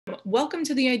welcome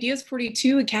to the Ideas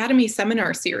 42 Academy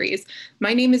Seminar Series.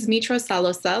 My name is Mitra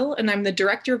Salosel, and I'm the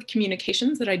Director of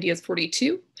Communications at Ideas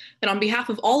 42. And on behalf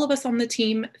of all of us on the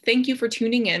team, thank you for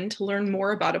tuning in to learn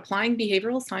more about applying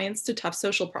behavioral science to tough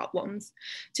social problems.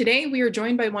 Today, we are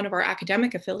joined by one of our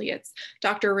academic affiliates,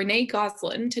 Dr. Renée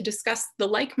Gosline, to discuss the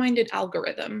like-minded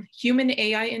algorithm, human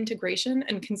AI integration,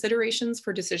 and considerations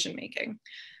for decision-making.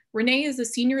 Renée is a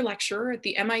senior lecturer at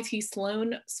the MIT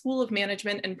Sloan School of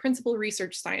Management and principal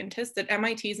research scientist at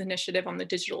MIT's Initiative on the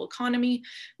Digital Economy,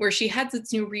 where she heads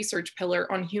its new research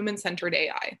pillar on human-centered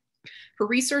AI. Her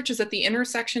research is at the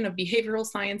intersection of behavioral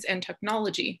science and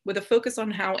technology, with a focus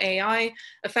on how AI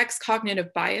affects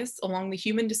cognitive bias along the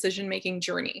human decision-making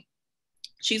journey.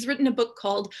 She's written a book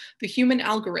called The Human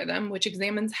Algorithm, which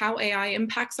examines how AI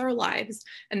impacts our lives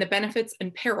and the benefits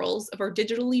and perils of our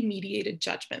digitally mediated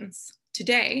judgments.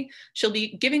 Today, she'll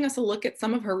be giving us a look at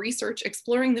some of her research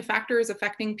exploring the factors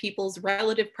affecting people's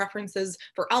relative preferences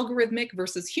for algorithmic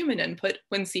versus human input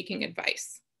when seeking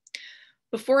advice.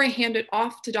 Before I hand it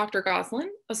off to Dr. Gosline,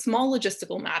 a small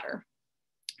logistical matter.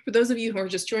 For those of you who are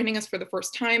just joining us for the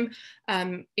first time,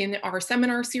 in our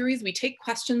seminar series, we take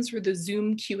questions through the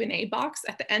Zoom Q&A box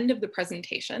at the end of the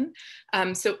presentation.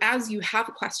 So as you have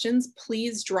questions,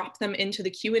 please drop them into the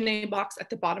Q&A box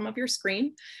at the bottom of your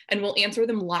screen, and we'll answer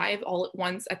them live all at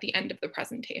once at the end of the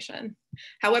presentation.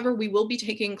 However, we will be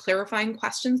taking clarifying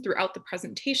questions throughout the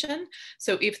presentation.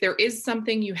 So if there is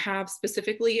something you have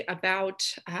specifically about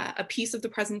a piece of the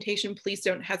presentation, please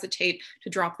don't hesitate to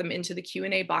drop them into the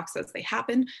Q&A box as they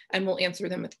happen, and we'll answer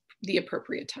them at the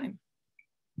appropriate time.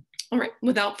 All right,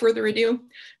 without further ado,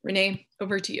 Renée,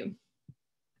 over to you.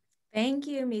 Thank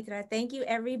you, Mitra. Thank you,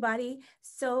 everybody.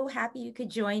 So happy you could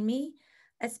join me,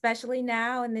 especially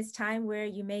now in this time where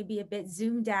you may be a bit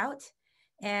zoomed out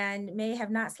and may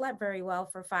have not slept very well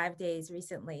for 5 days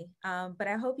recently. But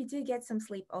I hope you did get some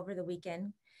sleep over the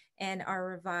weekend and are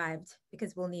revived,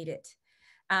 because we'll need it.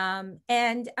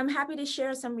 And I'm happy to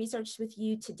share some research with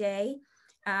you today.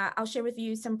 I'll share with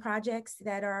you some projects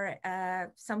that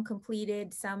are some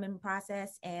completed, some in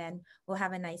process, and we'll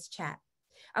have a nice chat.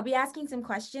 I'll be asking some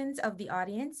questions of the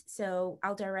audience, so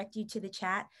I'll direct you to the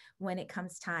chat when it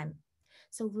comes time.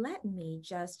 So let me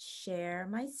just share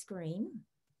my screen,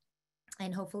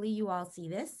 and hopefully you all see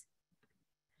this.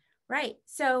 Right,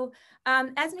 so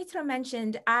as Mitra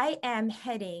mentioned, I am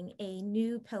heading a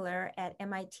new pillar at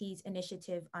MIT's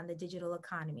Initiative on the Digital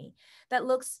Economy that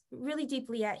looks really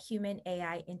deeply at human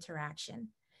AI interaction.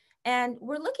 And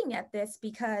we're looking at this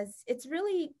because it's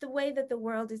really the way that the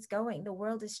world is going. The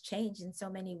world has changed in so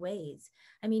many ways.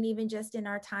 I mean, even just in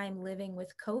our time living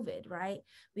with COVID, right?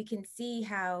 We can see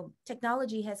how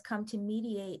technology has come to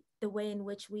mediate the way in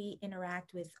which we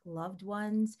interact with loved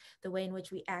ones, the way in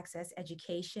which we access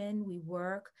education, we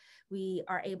work, we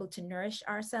are able to nourish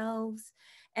ourselves.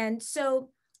 And so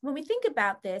when we think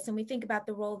about this and we think about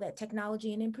the role that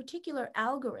technology, and in particular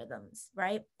algorithms,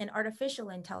 right, and artificial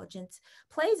intelligence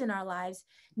plays in our lives,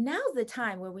 now's the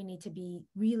time where we need to be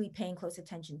really paying close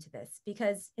attention to this,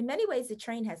 because in many ways the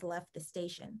train has left the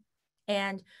station,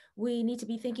 and we need to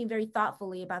be thinking very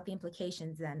thoughtfully about the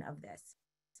implications then of this.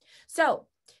 So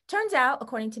turns out,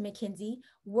 according to McKinsey,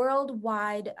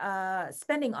 worldwide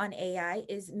spending on AI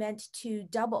is meant to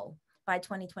double by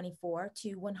 2024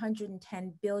 to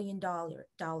 $110 billion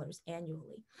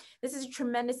annually. This is a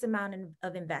tremendous amount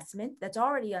of investment that's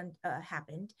already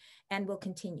happened and will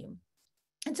continue.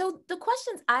 And so the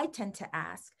questions I tend to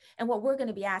ask, and what we're going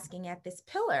to be asking at this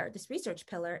pillar, this research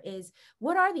pillar, is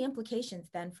what are the implications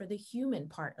then for the human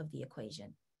part of the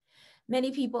equation?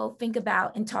 Many people think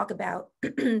about and talk about,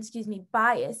 excuse me,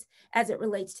 bias as it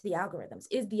relates to the algorithms.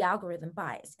 Is the algorithm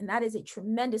biased? And that is a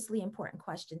tremendously important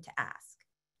question to ask.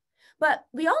 But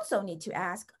we also need to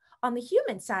ask on the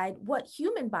human side what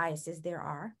human biases there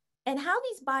are and how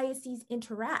these biases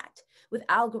interact with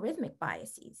algorithmic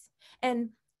biases. And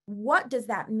what does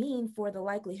that mean for the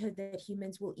likelihood that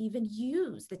humans will even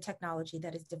use the technology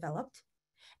that is developed,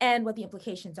 and what the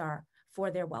implications are for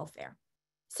their welfare.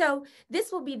 So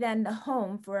this will be then the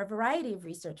home for a variety of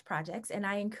research projects, and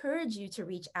I encourage you to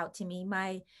reach out to me.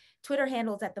 My Twitter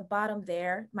handle's at the bottom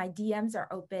there. My DMs are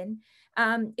open.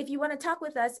 If you want to talk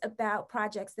with us about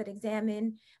projects that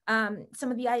examine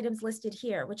some of the items listed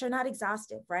here, which are not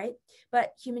exhaustive, right?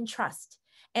 But human trust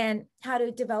and how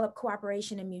to develop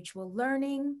cooperation and mutual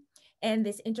learning, and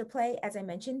this interplay, as I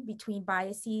mentioned, between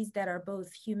biases that are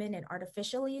both human and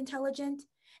artificially intelligent,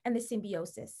 and the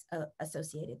symbiosis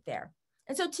associated there.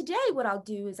 And so today what I'll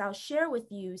do is I'll share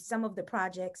with you some of the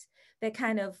projects that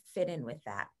kind of fit in with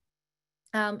that.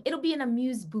 It'll be an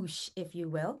amuse-bouche, if you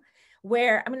will.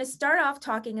 where I'm going to start off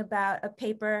talking about a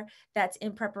paper that's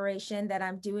in preparation that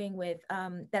I'm doing with,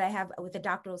 that I have with a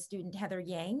doctoral student, Heather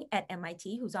Yang at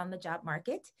MIT, who's on the job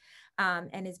market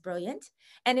and is brilliant.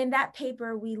 And in that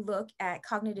paper, we look at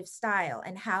cognitive style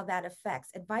and how that affects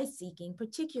advice seeking,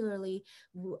 particularly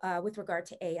with regard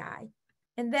to AI.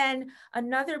 And then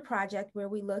another project where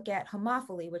we look at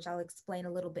homophily, which I'll explain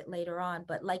a little bit later on,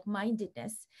 but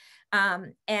like-mindedness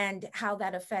and how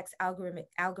that affects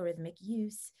algorithmic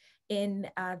use in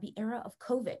the era of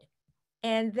COVID.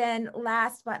 And then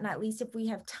last but not least, if we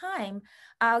have time,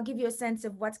 I'll give you a sense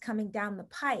of what's coming down the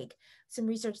pike, some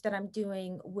research that I'm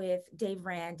doing with Dave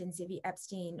Rand and Zivy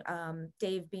Epstein,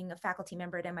 Dave being a faculty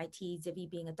member at MIT, Zivy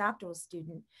being a doctoral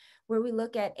student, where we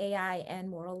look at AI and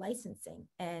moral licensing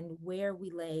and where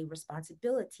we lay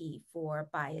responsibility for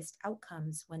biased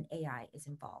outcomes when AI is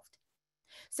involved.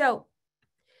 So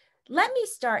let me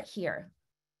start here.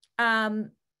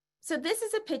 So this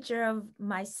is a picture of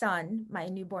my son, my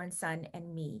newborn son,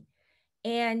 and me.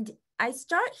 And I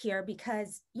start here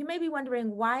because you may be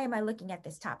wondering, why am I looking at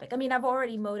this topic? I mean, I've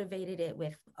already motivated it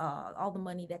with all the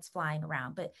money that's flying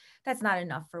around, but that's not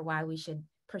enough for why we should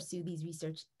pursue these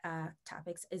research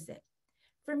topics, is it?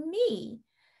 For me,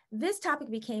 this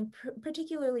topic became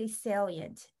particularly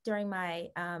salient during my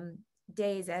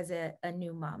days as a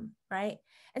new mom, right?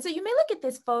 And so you may look at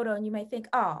this photo and you may think,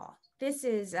 oh, this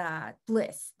is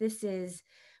bliss. This is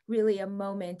really a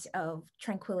moment of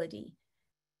tranquility.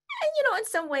 And, you know, in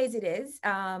some ways it is.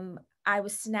 I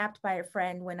was snapped by a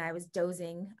friend when I was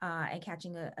dozing and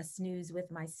catching a snooze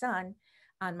with my son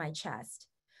on my chest.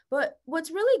 But what's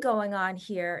really going on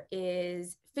here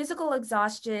is physical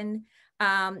exhaustion,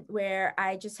 where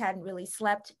I just hadn't really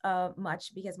slept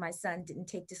much because my son didn't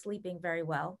take to sleeping very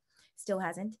well. Still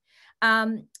hasn't.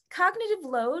 Cognitive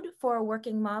load for a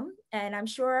working mom, and I'm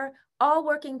sure all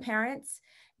working parents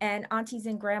and aunties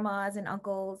and grandmas and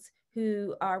uncles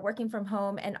who are working from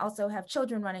home and also have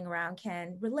children running around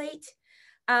can relate.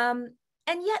 And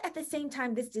yet at the same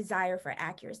time, this desire for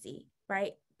accuracy,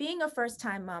 right? Being a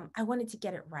first-time mom, I wanted to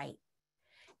get it right.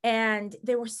 And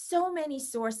there were so many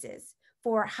sources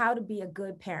for how to be a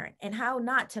good parent and how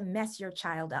not to mess your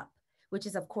child up, which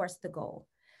is of course the goal.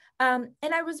 And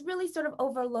I was really sort of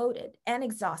overloaded and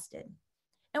exhausted.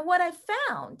 And what I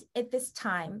found at this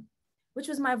time, which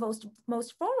was my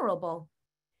most vulnerable,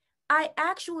 I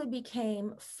actually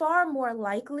became far more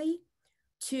likely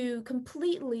to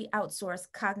completely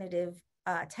outsource cognitive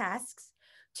tasks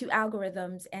to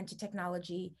algorithms and to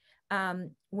technology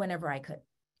whenever I could.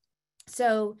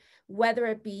 So whether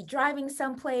it be driving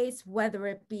someplace, whether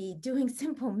it be doing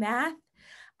simple math,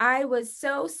 I was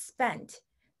so spent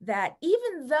that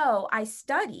even though I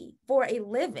study for a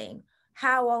living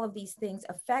how all of these things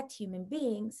affect human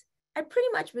beings, I pretty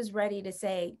much was ready to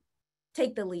say,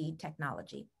 take the lead,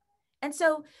 technology. And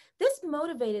so this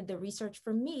motivated the research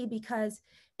for me because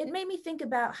it made me think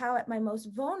about how at my most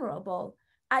vulnerable,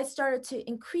 I started to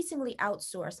increasingly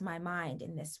outsource my mind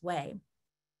in this way.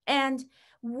 And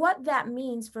what that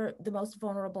means for the most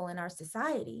vulnerable in our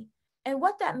society. And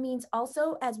what that means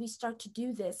also as we start to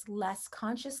do this less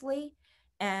consciously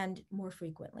and more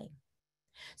frequently.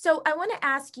 So I want to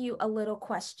ask you a little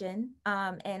question,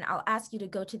 and I'll ask you to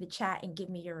go to the chat and give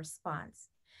me your response.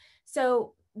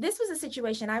 So this was a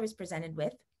situation I was presented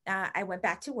with. I went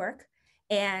back to work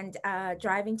and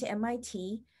driving to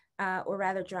MIT, or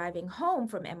rather driving home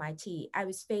from MIT, I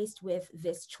was faced with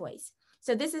this choice.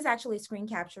 So this is actually a screen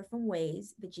capture from Waze,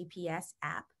 the GPS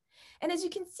app. And as you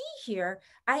can see here,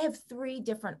 I have 3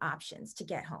 different options to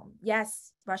get home.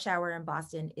 Yes, rush hour in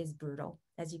Boston is brutal,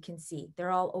 as you can see.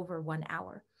 They're all over 1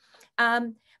 hour.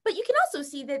 But you can also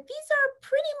see that these are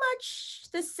pretty much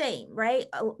the same, right?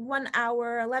 1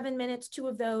 hour, 11 minutes, 2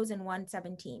 of those, and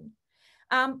 1:17.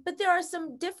 But there are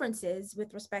some differences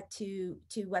with respect to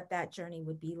what that journey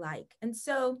would be like. And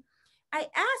so I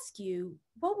ask you,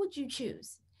 what would you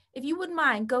choose? If you wouldn't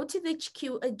mind, go to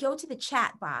the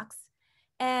chat box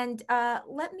and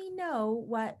let me know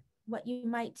what you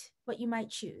might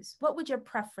choose. What would your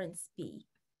preference be?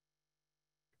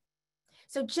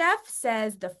 So Jeff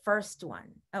says the first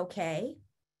one. Okay.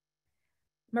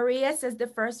 Maria says the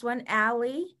first one.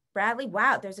 Allie, Bradley,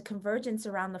 wow, there's a convergence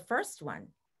around the first one.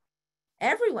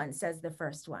 Everyone says the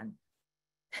first one.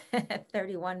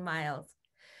 31 miles.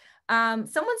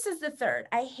 Someone says the third.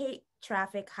 I hate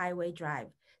traffic, highway drive.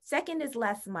 Second is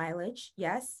less mileage.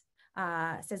 Yes.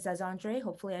 Says Zazandre.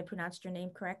 Hopefully I pronounced your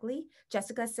name correctly.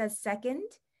 Jessica says second,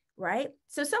 right?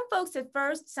 So some folks at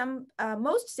first,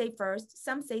 most say first,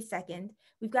 some say second.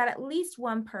 We've got at least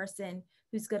one person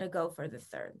who's going to go for the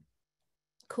third.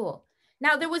 Cool.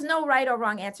 Now, there was no right or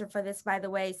wrong answer for this, by the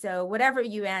way. So whatever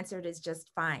you answered is just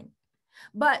fine.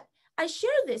 But I share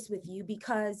this with you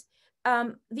because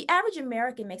the average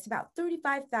American makes about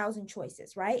 35,000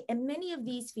 choices, right? And many of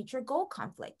these feature goal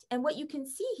conflict. And what you can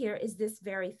see here is this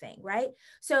very thing, right?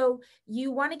 So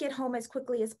you want to get home as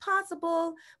quickly as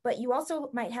possible, but you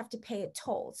also might have to pay a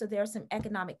toll. So there are some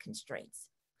economic constraints.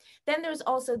 Then there's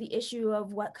also the issue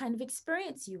of what kind of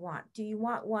experience you want. Do you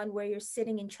want one where you're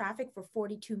sitting in traffic for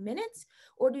 42 minutes?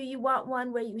 Or do you want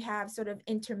one where you have sort of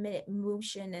intermittent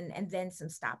motion and then some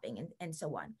stopping and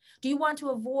so on? Do you want to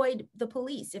avoid the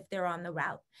police if they're on the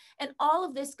route? And all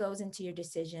of this goes into your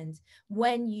decisions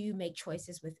when you make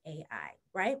choices with AI,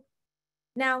 right?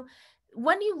 Now,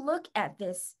 when you look at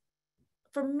this,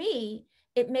 for me,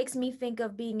 it makes me think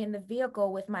of being in the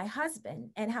vehicle with my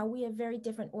husband and how we have very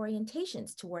different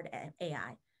orientations toward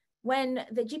AI. When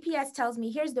the GPS tells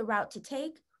me, here's the route to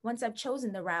take, once I've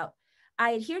chosen the route,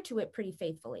 I adhere to it pretty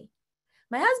faithfully.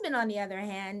 My husband, on the other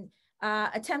hand,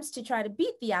 attempts to try to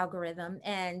beat the algorithm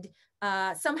and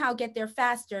somehow get there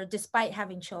faster despite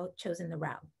having chosen the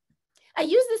route. I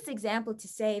use this example to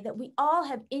say that we all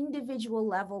have individual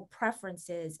level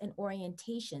preferences and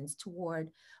orientations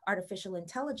toward artificial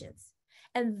intelligence.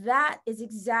 And that is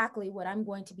exactly what I'm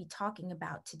going to be talking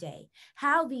about today,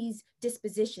 how these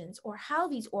dispositions or how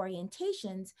these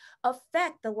orientations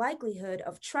affect the likelihood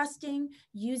of trusting,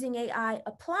 using AI,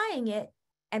 applying it,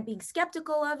 and being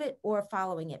skeptical of it or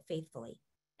following it faithfully.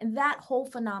 And that whole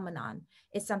phenomenon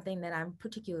is something that I'm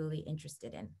particularly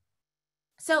interested in.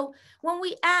 So when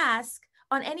we ask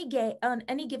on any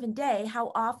given day,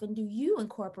 how often do you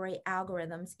incorporate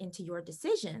algorithms into your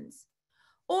decisions?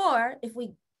 Or if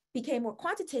we became more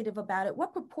quantitative about it,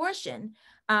 what proportion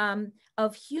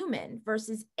of human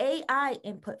versus AI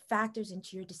input factors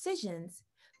into your decisions?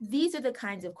 These are the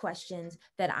kinds of questions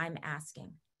that I'm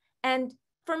asking. And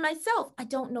for myself, I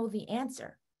don't know the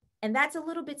answer. And that's a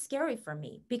little bit scary for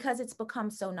me because it's become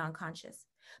so non-conscious.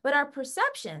 But our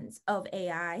perceptions of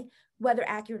AI, whether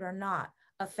accurate or not,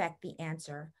 affect the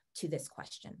answer to this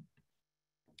question.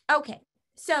 Okay,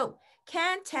 so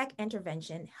can tech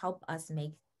intervention help us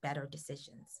make better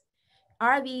decisions?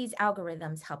 Are these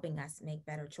algorithms helping us make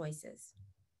better choices?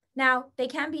 Now, they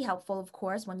can be helpful, of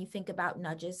course, when you think about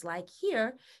nudges like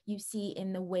here you see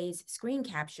in the Waze screen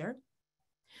capture.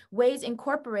 Waze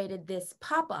incorporated this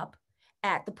pop-up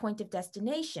at the point of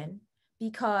destination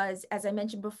because, as I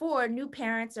mentioned before, new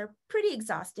parents are pretty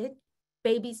exhausted.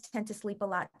 Babies tend to sleep a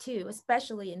lot too,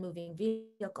 especially in moving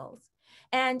vehicles.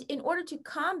 And in order to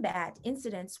combat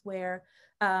incidents where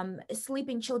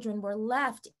sleeping children were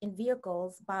left in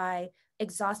vehicles by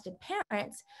exhausted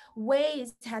parents,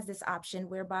 Waze has this option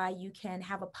whereby you can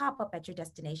have a pop-up at your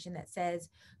destination that says,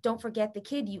 don't forget the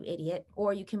kid, you idiot,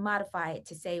 or you can modify it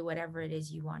to say whatever it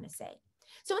is you want to say.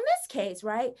 So in this case,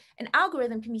 right, an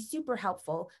algorithm can be super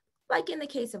helpful, like in the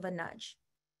case of a nudge.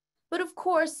 But of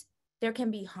course, there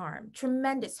can be harm,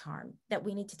 tremendous harm that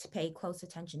we need to pay close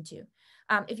attention to.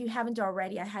 If you haven't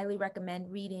already, I highly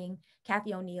recommend reading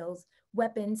Cathy O'Neill's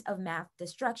Weapons of Math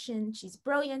Destruction. She's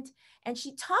brilliant. And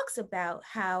she talks about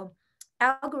how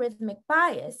algorithmic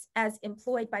bias, as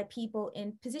employed by people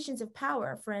in positions of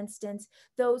power, for instance,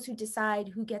 those who decide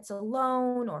who gets a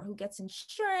loan or who gets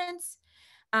insurance,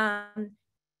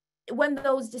 when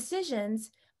those decisions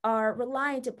are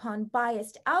reliant upon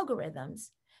biased algorithms,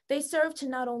 they serve to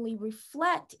not only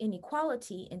reflect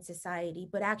inequality in society,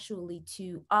 but actually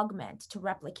to augment, to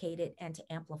replicate it, and to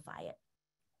amplify it.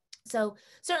 So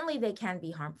certainly they can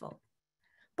be harmful.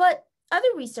 But other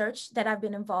research that I've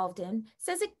been involved in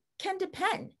says it can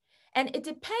depend. And it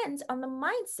depends on the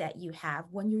mindset you have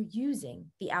when you're using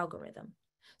the algorithm.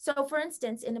 So for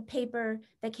instance, in a paper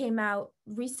that came out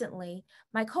recently,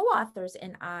 my co-authors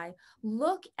and I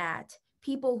look at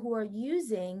people who are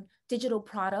using digital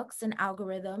products and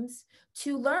algorithms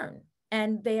to learn.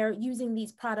 And they're using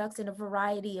these products in a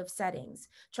variety of settings,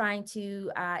 trying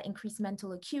to increase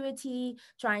mental acuity,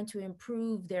 trying to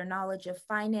improve their knowledge of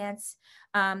finance,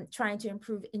 trying to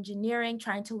improve engineering,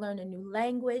 trying to learn a new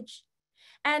language.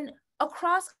 And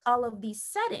across all of these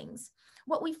settings,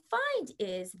 what we find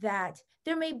is that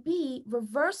there may be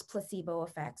reverse placebo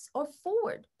effects or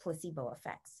forward placebo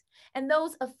effects. And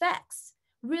those effects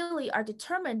really are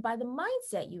determined by the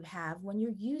mindset you have when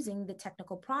you're using the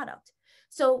technical product.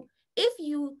 So if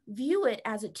you view it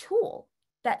as a tool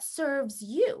that serves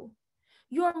you,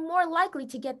 you're more likely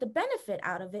to get the benefit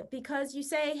out of it because you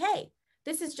say, hey,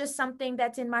 this is just something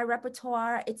that's in my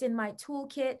repertoire, it's in my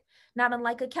toolkit, not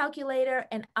unlike a calculator,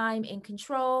 and I'm in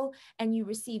control, and you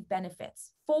receive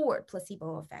benefits, forward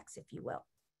placebo effects, if you will.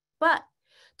 But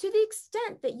To the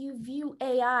extent that you view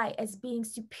AI as being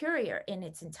superior in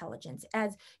its intelligence,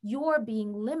 as you're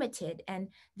being limited, and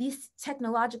these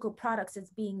technological products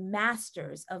as being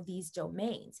masters of these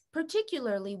domains,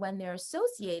 particularly when they're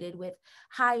associated with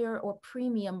higher or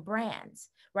premium brands,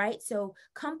 right? So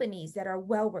companies that are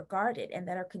well regarded and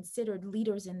that are considered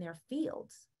leaders in their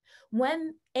fields.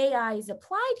 When AI is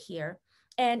applied here,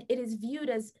 and it is viewed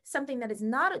as something that is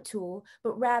not a tool,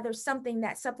 but rather something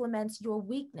that supplements your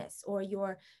weakness or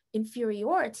your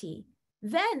inferiority,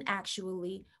 then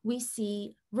actually we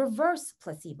see reverse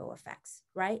placebo effects,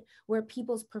 right? Where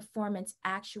people's performance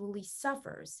actually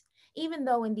suffers, even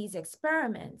though in these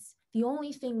experiments, the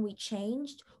only thing we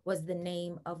changed was the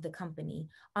name of the company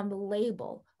on the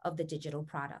label of the digital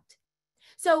product.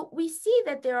 So we see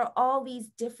that there are all these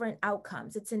different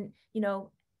outcomes. It's in,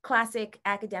 classic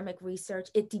academic research,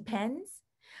 it depends.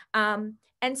 And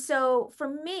so for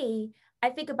me, I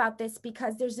think about this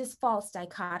because there's this false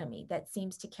dichotomy that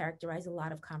seems to characterize a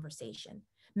lot of conversation.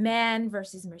 Man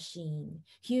versus machine,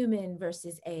 human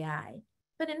versus AI.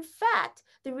 But in fact,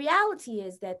 the reality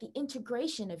is that the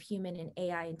integration of human and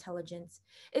AI intelligence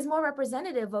is more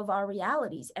representative of our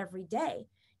realities every day,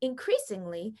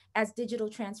 increasingly as digital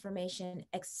transformation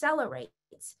accelerates.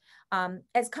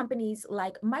 As companies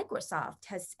like Microsoft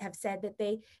have said that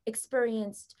they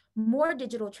experienced more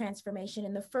digital transformation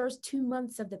in the first 2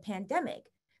 months of the pandemic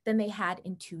than they had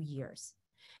in 2 years.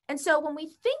 And so when we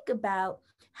think about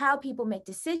how people make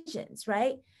decisions,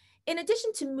 right? In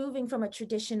addition to moving from a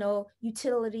traditional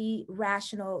utility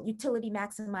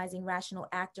maximizing rational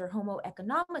actor, Homo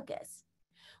economicus,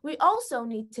 we also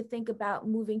need to think about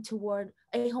moving toward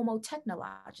a Homo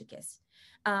technologicus,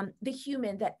 the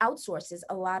human that outsources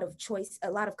a lot of choice, a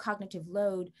lot of cognitive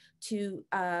load to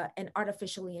an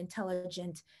artificially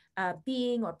intelligent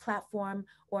being or platform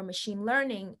or machine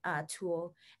learning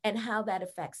tool, and how that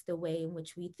affects the way in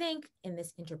which we think in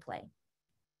this interplay.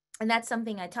 And that's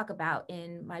something I talk about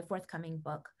in my forthcoming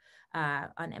book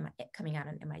coming out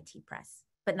on MIT Press,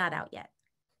 but not out yet.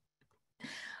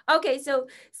 Okay, so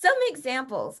some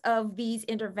examples of these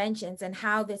interventions and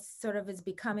how this sort of is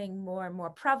becoming more and more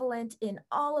prevalent in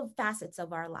all of facets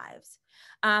of our lives.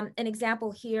 An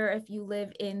example here, if you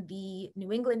live in the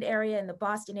New England area, in the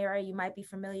Boston area, you might be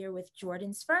familiar with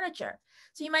Jordan's Furniture.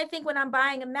 So you might think, when I'm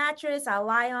buying a mattress, I'll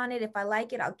lie on it. If I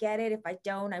like it, I'll get it. If I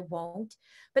don't, I won't.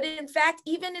 But in fact,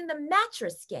 even in the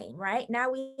mattress game, right? Now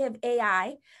we have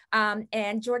AI,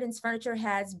 and Jordan's Furniture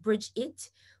has Bridge It,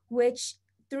 which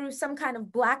through some kind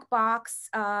of black box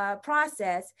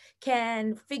process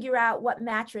can figure out what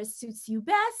mattress suits you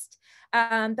best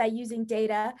by using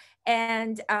data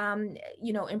and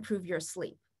improve your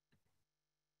sleep.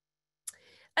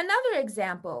 Another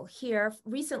example here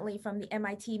recently from the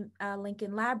MIT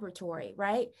Lincoln Laboratory,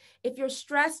 right? If you're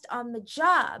stressed on the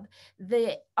job,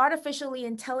 the artificially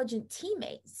intelligent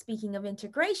teammate, speaking of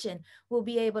integration, will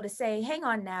be able to say, hang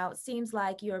on now, it seems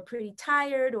like you're pretty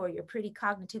tired or you're pretty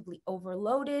cognitively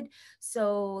overloaded.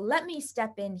 So let me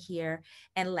step in here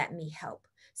and let me help.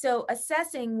 So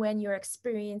assessing when you're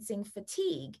experiencing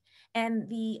fatigue, and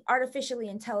the artificially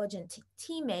intelligent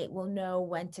teammate will know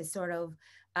when to sort of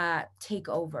take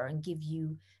over and give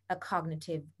you a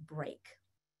cognitive break.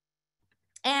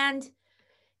 And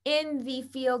in the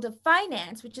field of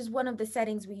finance, which is one of the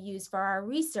settings we use for our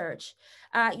research,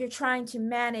 you're trying to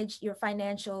manage your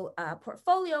financial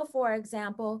portfolio, for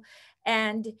example,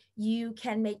 and you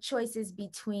can make choices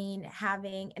between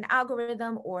having an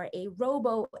algorithm or a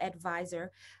robo-advisor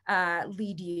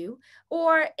lead you,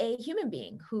 or a human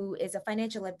being who is a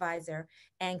financial advisor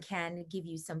and can give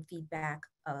you some feedback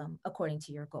according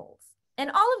to your goals.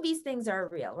 And all of these things are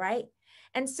real, right?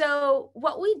 And so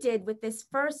what we did with this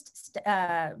first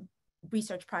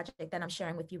research project that I'm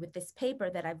sharing with you, with this paper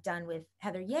that I've done with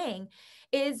Heather Yang,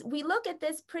 is we look at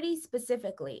this pretty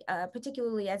specifically,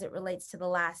 particularly as it relates to the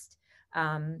last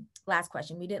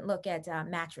question. We didn't look at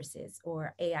mattresses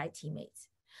or AI teammates.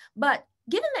 But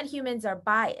given that humans are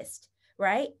biased,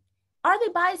 right? Are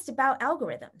they biased about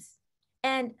algorithms?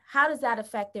 And how does that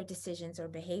affect their decisions or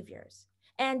behaviors?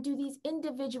 And do these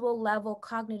individual level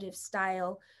cognitive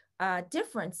style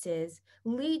differences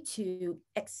lead to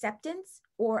acceptance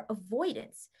or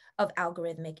avoidance of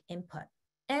algorithmic input?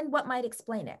 And what might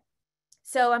explain it?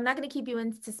 So I'm not going to keep you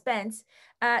in suspense.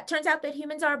 Turns out that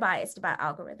humans are biased about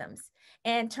algorithms,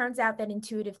 and turns out that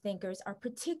intuitive thinkers are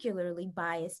particularly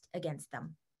biased against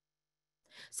them.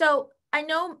 So I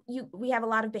know we have a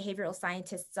lot of behavioral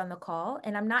scientists on the call,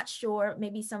 and I'm not sure,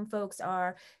 maybe some folks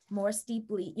are more steeped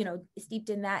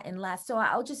in that and less. So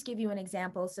I'll just give you an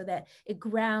example so that it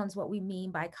grounds what we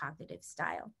mean by cognitive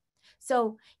style.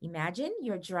 So imagine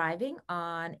you're driving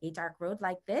on a dark road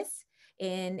like this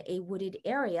in a wooded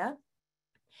area,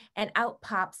 and out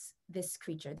pops this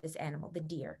creature, this animal, the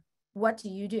deer. What do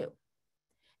you do?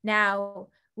 Now,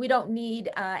 we don't need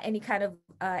any kind of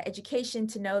education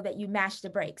to know that you mash the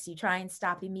brakes. You try and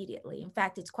stop immediately. In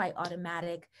fact, it's quite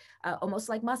automatic, almost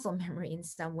like muscle memory in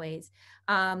some ways.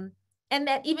 And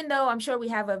that even though I'm sure we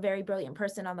have a very brilliant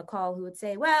person on the call who would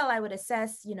say, well, I would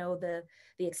assess, the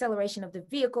acceleration of the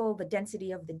vehicle, the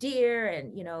density of the deer,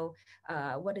 and,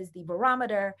 what is the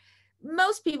barometer?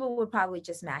 Most people would probably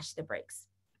just mash the brakes.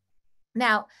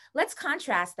 Now, let's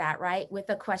contrast that, right, with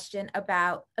a question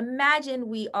about, imagine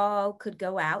we all could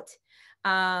go out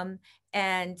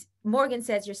and Morgan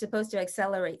says you're supposed to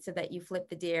accelerate so that you flip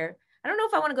the deer. I don't know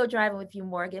if I want to go driving with you,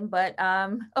 Morgan, but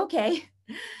okay.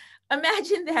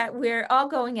 Imagine that we're all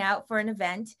going out for an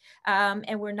event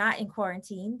and we're not in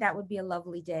quarantine. That would be a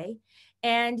lovely day.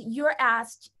 And you're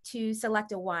asked to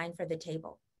select a wine for the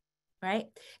table, right?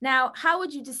 Now, how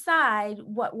would you decide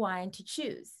what wine to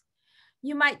choose?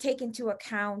 You might take into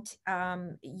account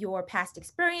your past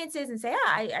experiences and say,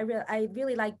 I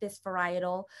really like this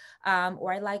varietal,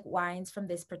 or I like wines from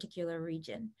this particular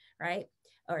region, right?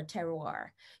 Or terroir.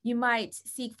 You might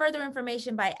seek further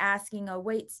information by asking a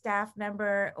wait staff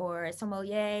member or a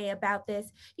sommelier about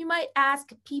this. You might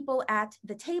ask people at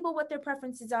the table what their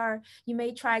preferences are. You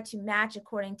may try to match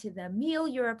according to the meal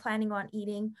you're planning on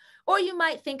eating. Or you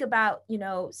might think about,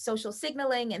 social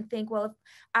signaling and think, well, if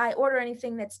I order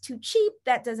anything that's too cheap,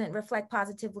 that doesn't reflect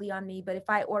positively on me. But if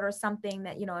I order something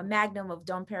that, a magnum of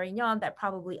Dom Perignon, that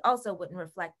probably also wouldn't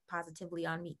reflect positively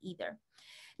on me either.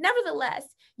 Nevertheless,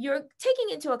 you're taking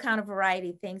into account a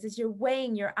variety of things as you're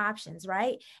weighing your options,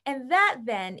 right? And that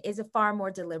then is a far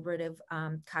more deliberative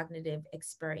cognitive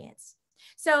experience.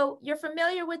 So you're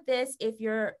familiar with this if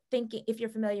you're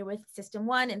familiar with system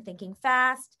 1 and thinking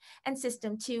fast, and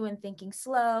system 2 and thinking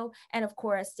slow, and of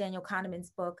course, Daniel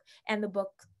Kahneman's book and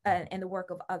the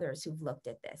work of others who've looked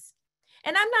at this.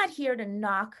 And I'm not here to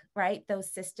knock, right,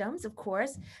 those systems, of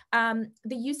course. The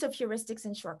use of heuristics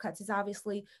and shortcuts is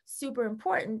obviously super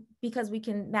important because we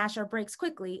can mash our brakes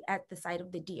quickly at the sight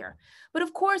of the deer. But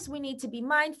of course, we need to be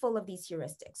mindful of these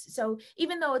heuristics. So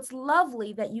even though it's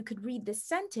lovely that you could read this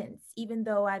sentence, even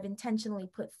though I've intentionally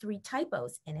put 3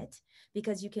 typos in it,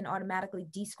 because you can automatically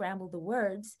descramble the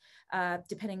words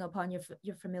depending upon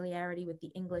your familiarity with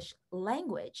the English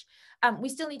language, we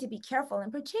still need to be careful,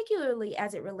 and particularly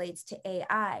as it relates to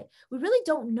AI, we really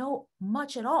don't know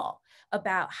much at all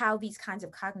about how these kinds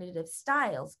of cognitive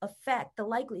styles affect the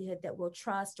likelihood that we'll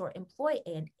trust or employ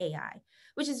an AI,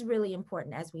 which is really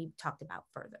important as we talked about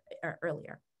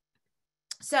earlier.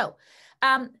 So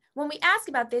when we ask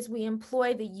about this, we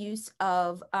employ the use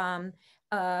of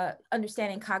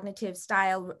understanding cognitive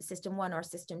style, system 1 or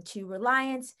system 2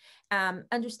 reliance,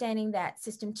 understanding that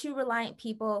system 2 reliant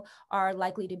people are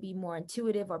likely to be more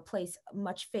intuitive or place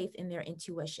much faith in their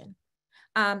intuition.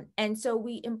 And so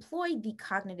we employ the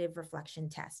cognitive reflection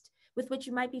test, with which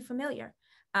you might be familiar.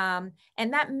 And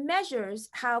that measures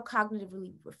how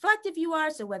cognitively reflective you are,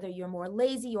 so whether you're more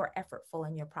lazy or effortful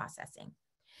in your processing.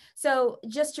 So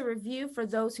just to review for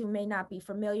those who may not be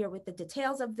familiar with the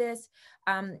details of this,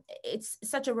 it's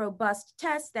such a robust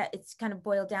test that it's kind of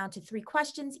boiled down to 3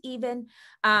 questions even.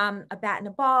 A bat and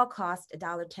a ball cost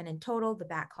 $1.10 in total. The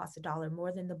bat costs $1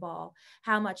 more than the ball.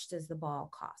 How much does the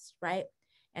ball cost, right?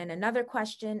 And another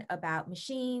question about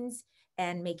machines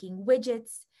and making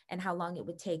widgets and how long it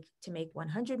would take to make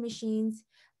 100 machines,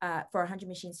 for 100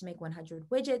 machines to make 100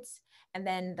 widgets. And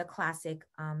then the classic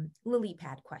lily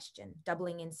pad question,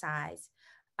 doubling in size,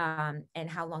 and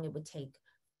how long it would take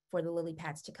for the lily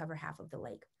pads to cover half of the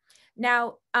lake.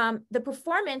 Now, the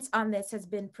performance on this has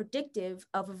been predictive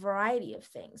of a variety of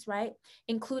things, right?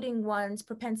 Including one's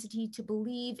propensity to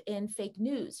believe in fake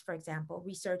news, for example.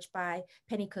 Research by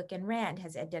Pennycook and Rand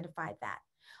has identified that.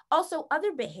 Also,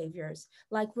 other behaviors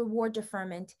like reward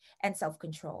deferment and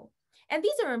self-control. And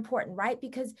these are important, right?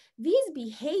 Because these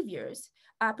behaviors,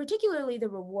 particularly the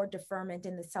reward deferment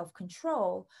and the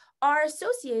self-control, are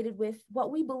associated with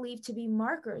what we believe to be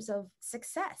markers of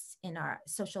success in our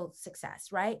social success,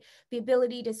 right? The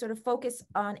ability to sort of focus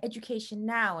on education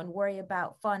now and worry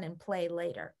about fun and play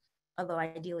later, although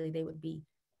ideally they would be,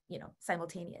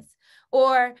 simultaneous,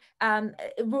 or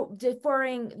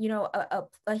deferring,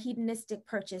 a hedonistic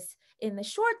purchase in the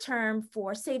short term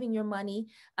for saving your money.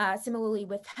 Similarly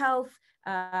with health,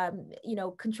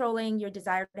 controlling your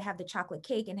desire to have the chocolate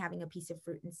cake and having a piece of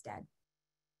fruit instead.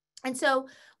 And so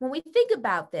when we think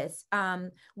about this,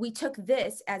 we took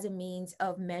this as a means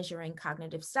of measuring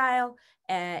cognitive style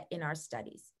in our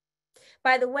studies.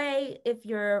 By the way, if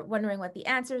you're wondering what the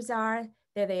answers are,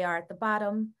 There they are at the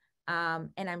bottom.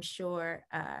 And I'm sure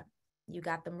you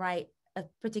got them right,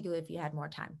 particularly if you had more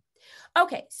time.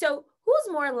 Okay, so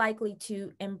who's more likely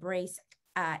to embrace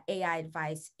AI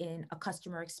advice in a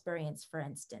customer experience, for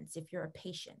instance, if you're a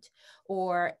patient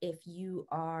or if you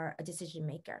are a decision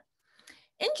maker?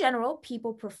 In general,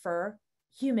 people prefer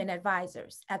human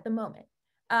advisors at the moment.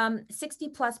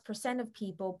 60+% of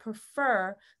people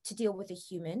prefer to deal with a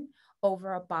human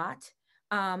over a bot.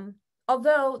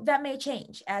 Although that may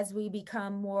change as we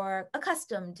become more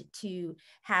accustomed to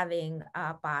having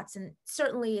bots. And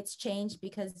certainly it's changed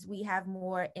because we have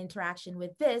more interaction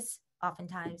with this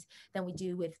oftentimes than we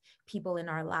do with people in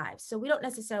our lives. So we don't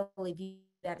necessarily view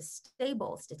that as a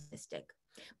stable statistic.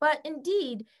 But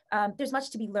indeed, there's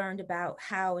much to be learned about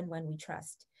how and when we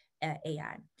trust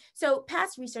AI. So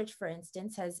past research, for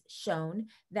instance, has shown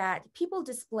that people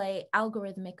display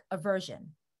algorithmic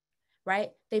aversion,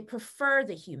 right? They prefer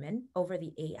the human over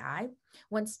the AI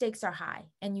when stakes are high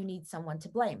and you need someone to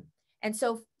blame. And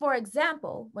so, for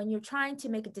example, when you're trying to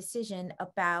make a decision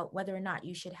about whether or not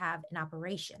you should have an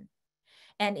operation,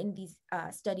 and in these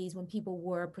studies, when people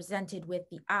were presented with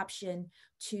the option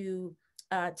to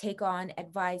take on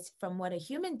advice from what a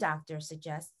human doctor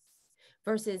suggests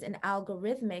versus an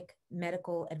algorithmic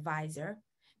medical advisor,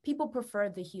 people prefer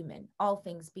the human, all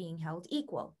things being held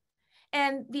equal.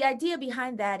 And the idea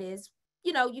behind that is,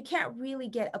 you know, you can't really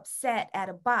get upset at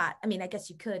a bot. I mean, I guess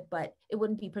you could, but it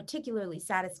wouldn't be particularly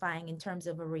satisfying in terms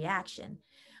of a reaction.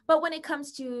 But when it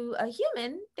comes to a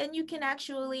human, then you can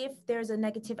actually, if there's a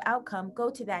negative outcome,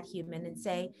 go to that human and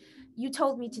say, you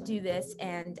told me to do this,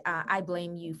 and I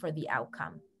blame you for the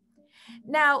outcome.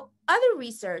 Now, other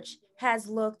research has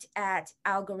looked at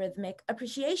algorithmic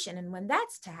appreciation and when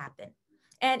that's to happen.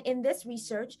 And in this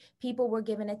research, people were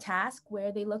given a task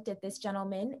where they looked at this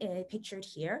gentleman pictured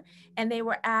here, and they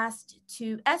were asked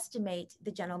to estimate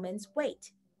the gentleman's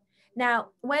weight. Now,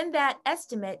 when that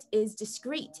estimate is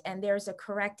discrete and there's a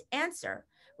correct answer,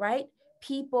 right?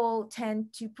 People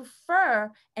tend to prefer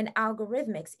an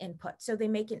algorithmic's input. So they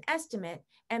make an estimate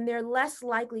and they're less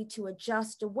likely to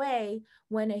adjust away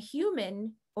when a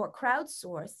human or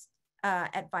crowdsourced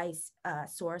advice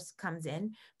source comes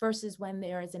in versus when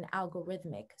there is an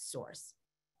algorithmic source.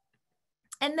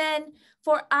 And then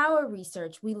for our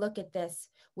research, we look at this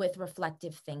with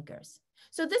reflective thinkers.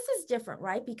 So this is different,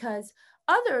 right? Because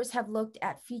others have looked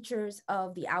at features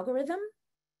of the algorithm.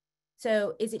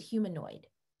 So is it humanoid?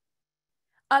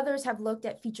 Others have looked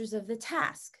at features of the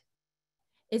task.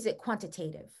 Is it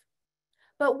quantitative?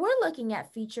 But we're looking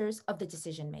at features of the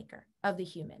decision maker, of the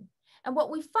human. And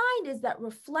what we find is that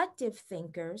reflective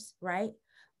thinkers, right,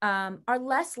 are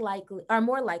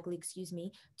more likely,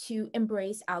 to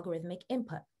embrace algorithmic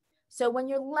input. So when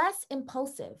you're less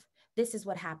impulsive, this is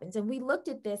what happens. And we looked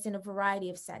at this in a variety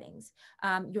of settings.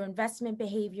 Your investment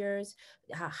behaviors,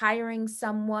 hiring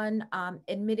someone,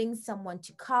 admitting someone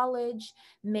to college,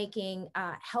 making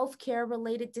healthcare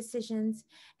related decisions.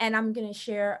 And I'm going to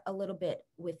share a little bit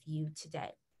with you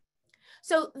today.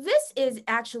 So this is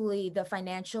actually the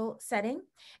financial setting.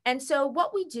 And so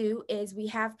what we do is we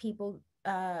have people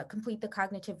complete the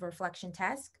cognitive reflection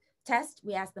test.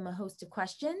 We ask them a host of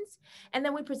questions, and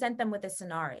then we present them with a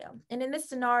scenario. And in this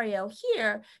scenario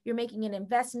here, you're making an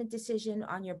investment decision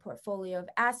on your portfolio of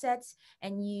assets,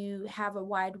 and you have a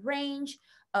wide range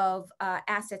of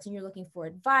assets, and you're looking for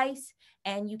advice,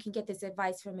 and you can get this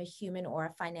advice from a human or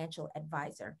a financial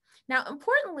advisor. Now,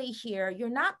 importantly here, you're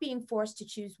not being forced to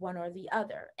choose one or the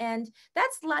other. And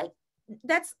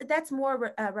that's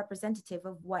more representative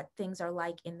of what things are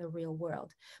like in the real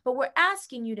world. But we're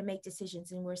asking you to make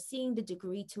decisions, and we're seeing the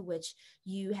degree to which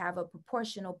you have a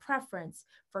proportional preference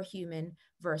for human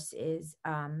versus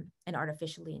an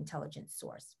artificially intelligent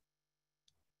source.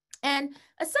 And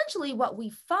essentially what we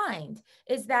find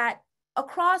is that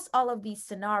across all of these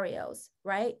scenarios,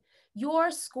 right,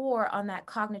 your score on that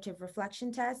cognitive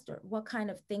reflection test, or what kind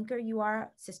of thinker you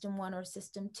are, system 1 or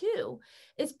system 2,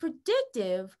 is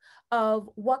predictive of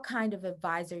what kind of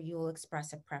advisor you will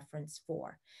express a preference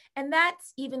for. And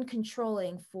that's even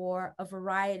controlling for a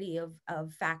variety of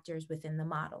factors within the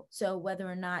model. So whether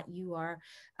or not you are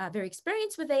very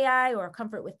experienced with AI or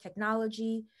comfort with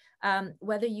technology,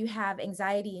 whether you have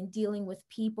anxiety in dealing with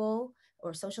people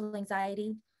or social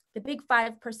anxiety, the big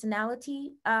 5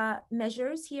 personality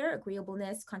measures here: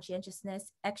 agreeableness,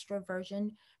 conscientiousness, extroversion,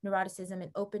 neuroticism, and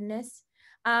openness,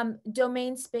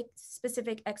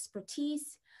 domain-specific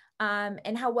expertise,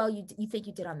 and how well you think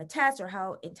you did on the test, or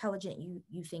how intelligent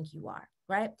you think you are,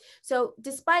 right? So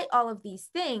despite all of these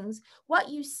things, what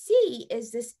you see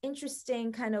is this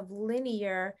interesting kind of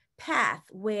linear path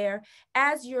where,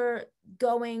 as you're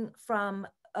going from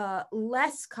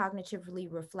less cognitively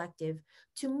reflective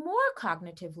to more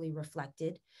cognitively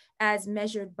reflected, as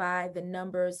measured by the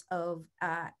numbers of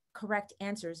correct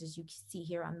answers, as you see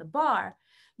here on the bar,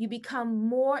 you become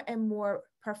more and more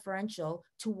preferential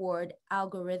toward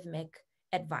algorithmic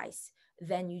advice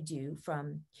than you do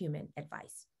from human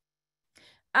advice.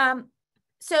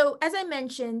 So as I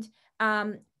mentioned,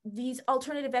 these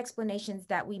alternative explanations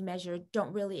that we measured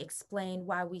don't really explain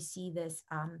why we see this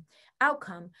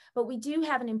outcome, but we do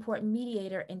have an important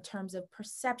mediator in terms of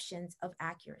perceptions of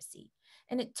accuracy.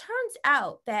 And it turns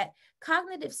out that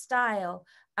cognitive style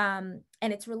and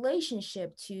its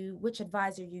relationship to which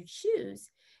advisor you choose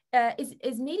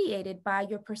is mediated by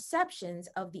your perceptions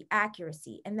of the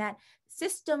accuracy, and that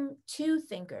system 2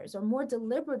 thinkers or more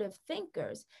deliberative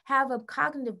thinkers have a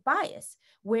cognitive bias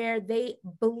where they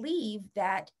believe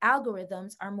that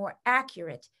algorithms are more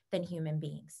accurate than human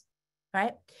beings,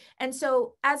 right? And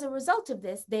so as a result of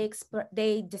this,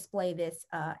 they display this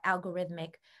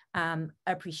algorithmic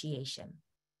appreciation.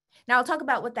 Now, I'll talk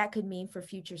about what that could mean for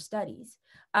future studies,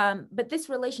 but this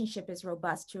relationship is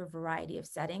robust to a variety of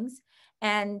settings.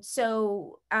 And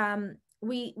so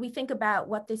we think about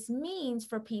what this means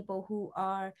for people who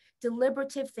are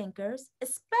deliberative thinkers,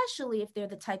 especially if they're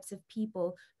the types of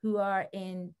people who are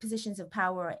in positions of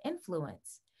power or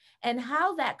influence, and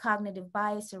how that cognitive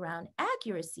bias around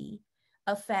accuracy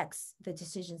affects the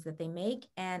decisions that they make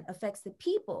and affects the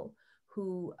people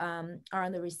who are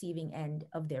on the receiving end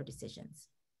of their decisions.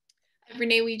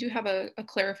 Renee, we do have a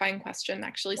clarifying question,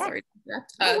 actually. Yes. Sorry to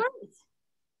interrupt. No worries.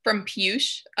 From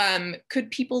Piyush, could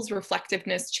people's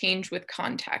reflectiveness change with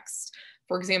context?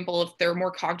 For example, if they're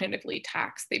more cognitively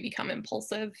taxed, they become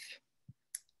impulsive?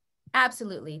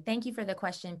 Absolutely. Thank you for the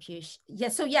question, Piyush.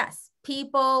 Yes, so yes,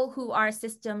 people who are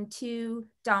system 2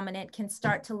 dominant can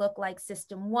start to look like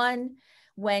system 1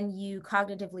 when you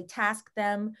cognitively task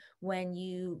them, when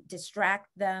you distract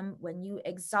them, when you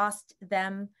exhaust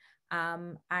them.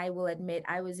 I will admit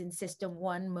I was in system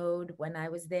 1 mode when I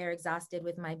was there exhausted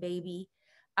with my baby.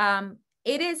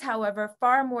 It is, however,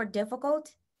 far more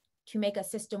difficult to make a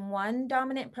system 1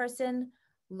 dominant person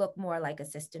look more like a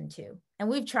system 2. And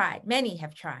we've tried, many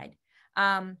have tried.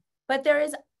 But there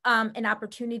is an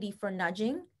opportunity for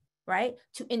nudging, right?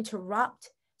 To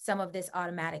interrupt some of this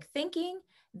automatic thinking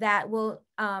that will,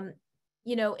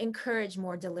 encourage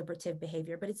more deliberative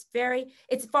behavior. But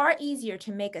it's far easier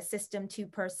to make a system 2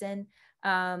 person,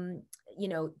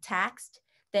 taxed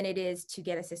than it is to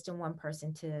get a system 1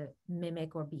 person to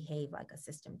mimic or behave like a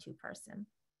system 2 person.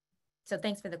 So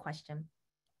thanks for the question.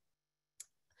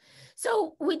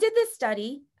 So we did this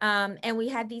study and we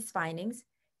had these findings,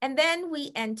 and then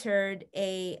we entered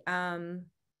a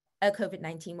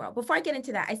COVID-19 world. Before I get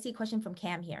into that, I see a question from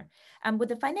Cam here. Would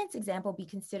the finance example be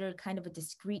considered kind of a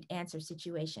discrete answer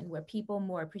situation where people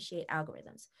more appreciate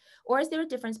algorithms? Or is there a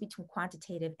difference between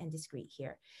quantitative and discrete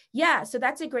here? Yeah, so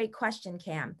that's a great question,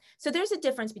 Cam. So there's a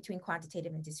difference between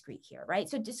quantitative and discrete here, right?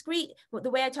 So discrete,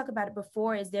 the way I talked about it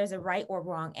before is there's a right or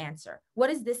wrong answer. What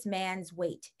is this man's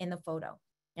weight in the photo,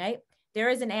 right? There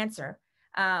is an answer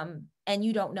and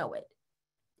you don't know it,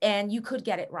 and you could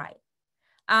get it right.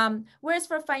 Whereas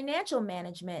for financial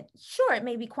management, sure, it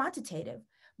may be quantitative,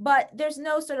 but there's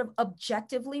no sort of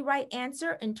objectively right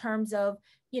answer in terms of,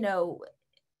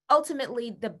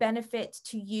 ultimately the benefit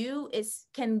to you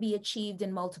can be achieved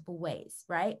in multiple ways,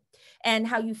 right? And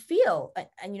how you feel,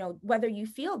 and whether you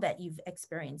feel that you've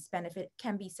experienced benefit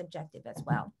can be subjective as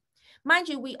well. Mind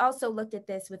you, we also looked at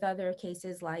this with other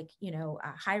cases like,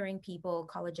 hiring people,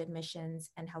 college admissions,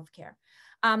 and healthcare.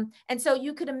 And so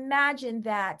you could imagine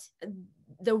that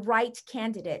the right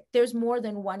candidate, there's more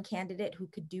than one candidate who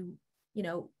could do,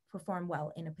 perform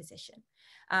well in a position.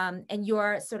 And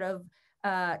your sort of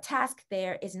task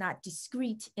there is not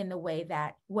discrete in the way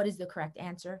that what is the correct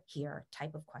answer here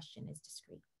type of question is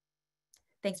discrete.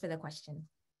 Thanks for the question.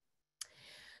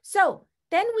 So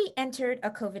then we entered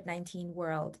a COVID-19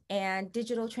 world and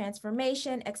digital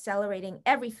transformation, accelerating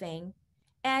everything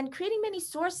and creating many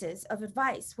sources of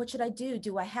advice. What should I do?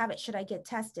 Do I have it? Should I get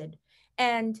tested?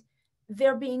 And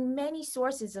there being many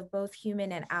sources of both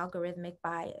human and algorithmic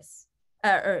bias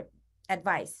or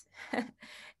advice.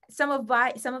 Some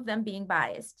of them being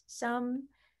biased, some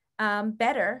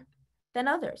better than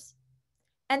others.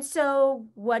 And so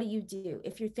what do you do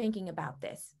if you're thinking about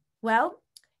this? Well,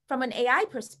 from an AI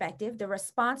perspective, the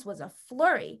response was a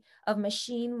flurry of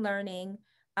machine learning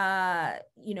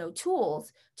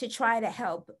tools to try to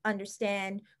help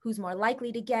understand who's more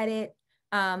likely to get it,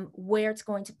 where it's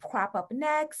going to crop up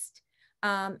next,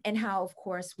 and how, of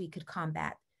course, we could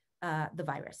combat the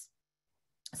virus.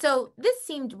 So this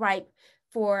seemed ripe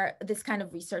for this kind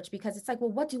of research because it's like,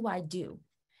 well, what do I do?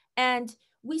 And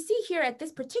we see here at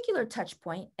this particular touch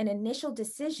point, an initial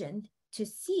decision to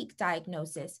seek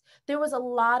diagnosis, there was a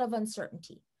lot of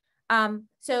uncertainty.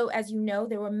 So as you know,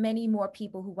 there were many more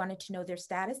people who wanted to know their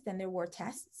status than there were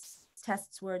tests.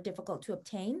 Tests were difficult to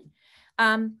obtain.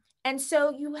 And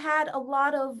so you had a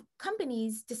lot of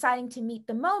companies deciding to meet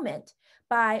the moment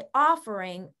by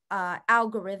offering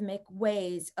algorithmic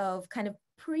ways of kind of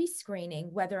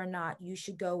pre-screening whether or not you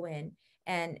should go in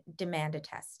and demand a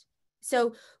test.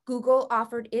 So Google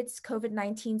offered its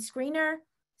COVID-19 screener,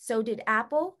 so did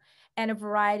Apple, and a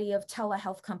variety of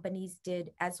telehealth companies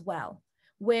did as well,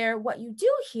 where what you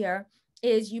do here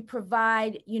is you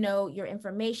provide, your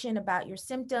information about your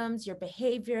symptoms, your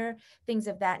behavior, things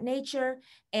of that nature,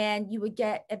 and you would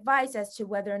get advice as to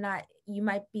whether or not you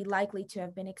might be likely to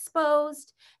have been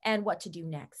exposed and what to do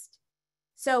next.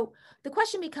 So the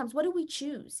question becomes, what do we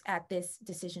choose at this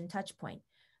decision touch point?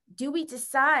 Do we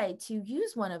decide to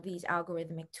use one of these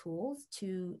algorithmic tools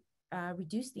to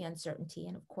reduce the uncertainty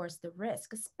and, of course, the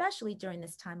risk, especially during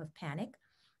this time of panic?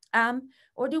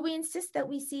 Or do we insist that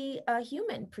we see a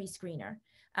human pre-screener?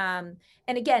 And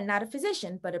again, not a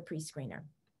physician, but a pre-screener.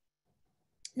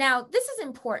 Now, this is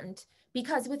important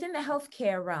because within the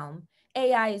healthcare realm,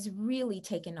 AI is really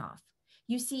taken off.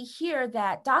 You see here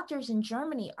that doctors in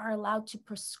Germany are allowed to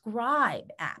prescribe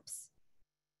apps,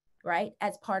 right,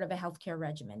 as part of a healthcare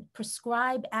regimen,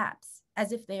 prescribe apps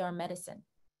as if they are medicine.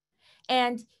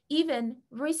 And even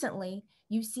recently,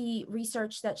 you see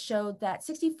research that showed that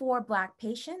 64 Black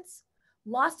patients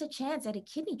lost a chance at a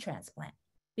kidney transplant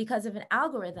because of an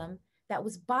algorithm that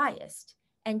was biased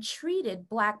and treated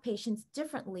Black patients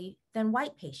differently than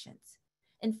white patients.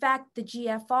 In fact, the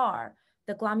GFR,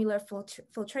 the glomerular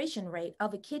filtration rate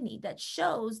of a kidney that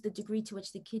shows the degree to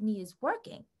which the kidney is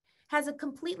working, has a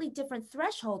completely different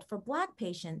threshold for Black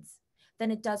patients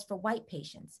than it does for white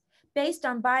patients, based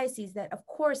on biases that, of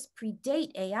course,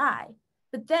 predate AI,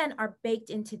 but then are baked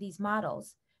into these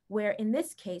models, where in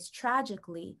this case,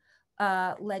 tragically,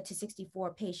 led to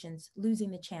 64 patients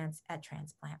losing the chance at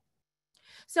transplant.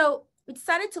 So we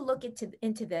decided to look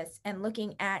into this and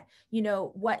looking at,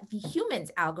 what the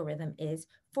human's algorithm is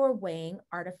for weighing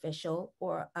artificial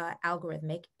or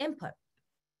algorithmic input.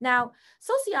 Now,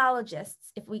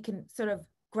 sociologists, if we can sort of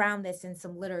ground this in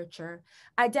some literature,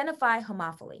 identify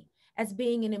homophily as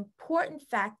being an important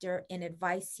factor in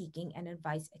advice seeking and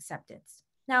advice acceptance.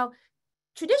 Now,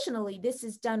 traditionally, this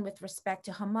is done with respect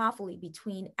to homophily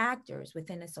between actors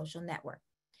within a social network.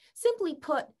 Simply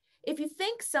put, if you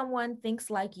think someone thinks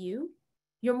like you,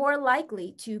 you're more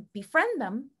likely to befriend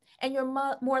them, and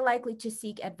you're more likely to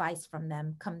seek advice from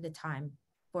them come the time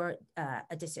for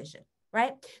a decision,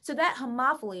 right? So that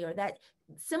homophily, or that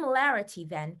similarity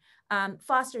then,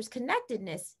 fosters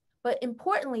connectedness, but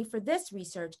importantly for this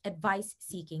research,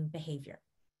 advice-seeking behavior.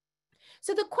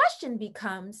 So the question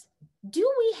becomes,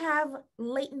 do we have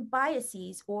latent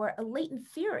biases or a latent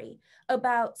theory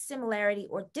about similarity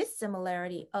or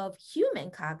dissimilarity of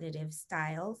human cognitive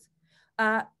styles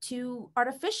to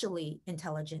artificially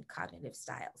intelligent cognitive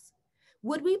styles?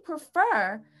 Would we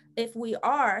prefer, if we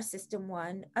are system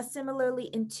one, a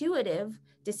similarly intuitive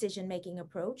decision-making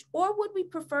approach, or would we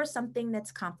prefer something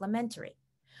that's complementary?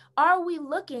 Are we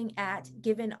looking at,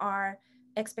 given our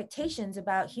expectations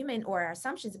about human or our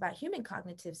assumptions about human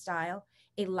cognitive style,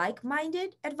 a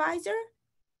like-minded advisor,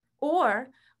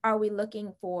 or are we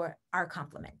looking for our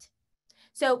complement?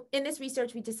 So in this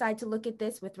research, we decide to look at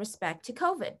this with respect to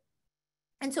COVID.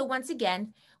 And so once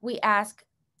again, we ask,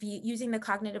 using the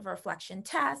cognitive reflection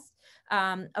test,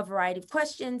 a variety of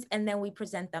questions, and then we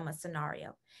present them a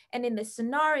scenario. And in this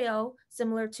scenario,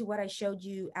 similar to what I showed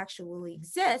you actually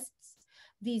exists,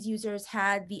 these users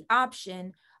had the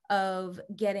option of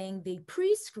getting the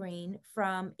pre-screen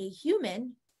from a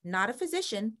human, not a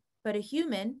physician, but a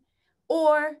human,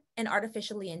 or an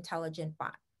artificially intelligent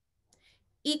bot.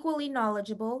 Equally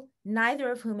knowledgeable,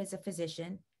 neither of whom is a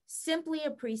physician, simply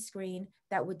a pre-screen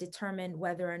that would determine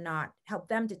whether or not, help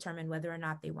them determine whether or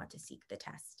not they want to seek the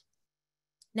test.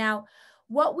 Now,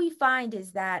 what we find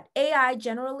is that AI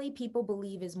generally people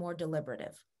believe is more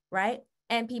deliberative, right?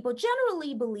 And people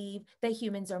generally believe that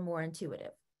humans are more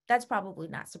intuitive. That's probably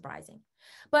not surprising.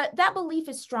 But that belief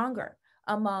is stronger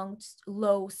amongst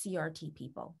low CRT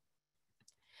people.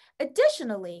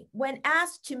 Additionally, when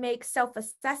asked to make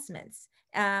self-assessments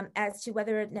as to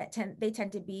whether they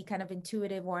tend to be kind of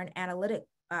intuitive or an analytic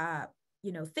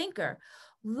thinker,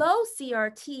 low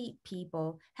CRT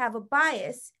people have a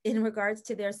bias in regards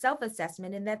to their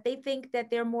self-assessment in that they think that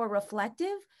they're more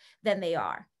reflective than they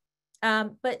are.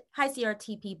 But high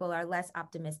CRT people are less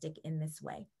optimistic in this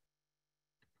way.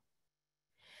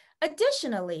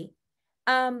 Additionally,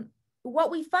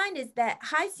 what we find is that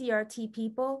high CRT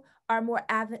people are more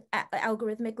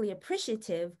algorithmically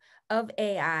appreciative of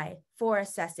AI for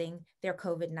assessing their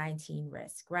COVID-19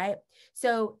 risk, right?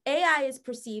 So AI is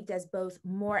perceived as both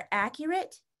more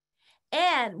accurate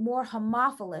and more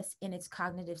homophilous in its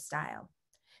cognitive style.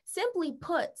 Simply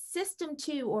put, system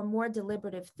two or more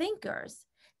deliberative thinkers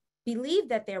believe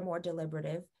that they're more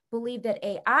deliberative, believe that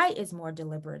AI is more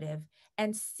deliberative,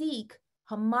 and seek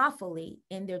homophily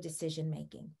in their decision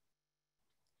making.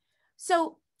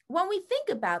 So when we think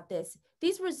about this,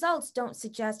 these results don't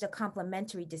suggest a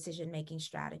complementary decision-making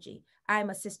strategy. I'm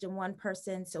a system one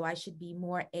person, so I should be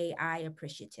more AI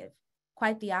appreciative.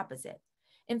 Quite the opposite.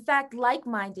 In fact,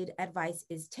 like-minded advice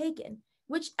is taken,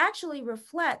 which actually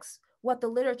reflects what the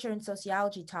literature in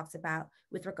sociology talks about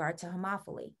with regard to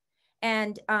homophily.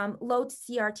 And low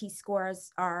CRT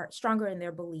scores are stronger in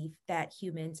their belief that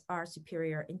humans are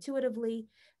superior intuitively,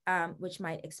 which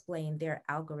might explain their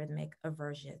algorithmic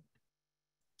aversion.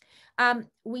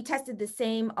 We tested the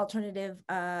same alternative,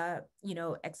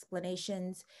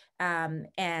 explanations,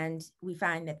 and we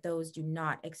find that those do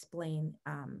not explain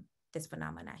this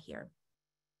phenomena here.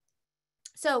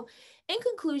 So in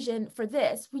conclusion for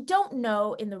this, we don't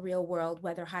know in the real world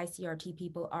whether high CRT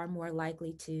people are more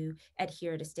likely to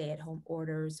adhere to stay-at-home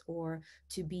orders or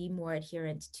to be more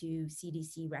adherent to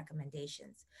CDC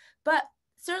recommendations. But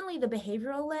certainly the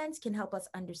behavioral lens can help us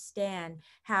understand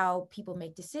how people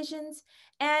make decisions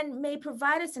and may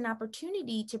provide us an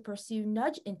opportunity to pursue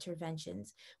nudge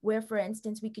interventions where, for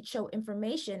instance, we could show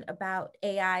information about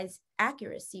AI's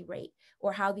accuracy rate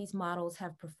or how these models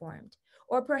have performed.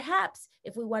 Or perhaps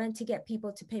if we wanted to get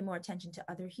people to pay more attention to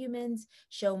other humans,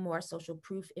 show more social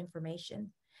proof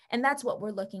information. And that's what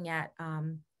we're looking at.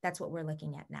 That's what we're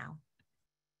looking at now.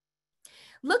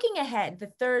 Looking ahead,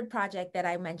 the third project that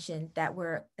I mentioned that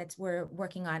we're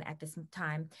working on at this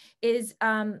time is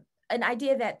an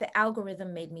idea that the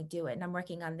algorithm made me do it. And I'm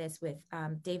working on this with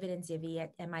David and Zivy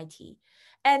at MIT.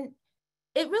 And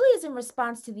it really is in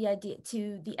response to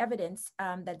the evidence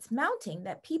that's mounting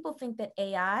that people think that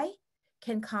AI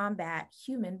can combat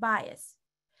human bias.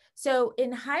 So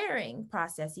in hiring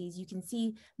processes, you can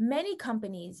see many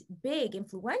companies, big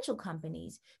influential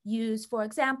companies, use, for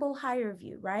example,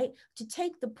 HireVue, right? To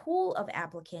take the pool of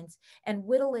applicants and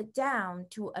whittle it down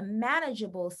to a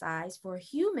manageable size for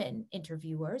human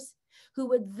interviewers who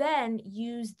would then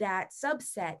use that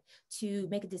subset to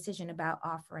make a decision about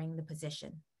offering the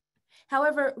position.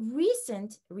 However,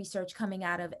 recent research coming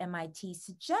out of MIT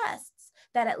suggests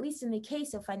that at least in the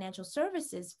case of financial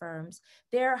services firms,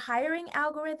 their hiring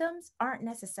algorithms aren't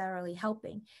necessarily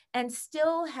helping and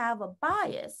still have a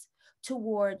bias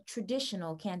toward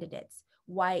traditional candidates,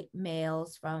 white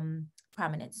males from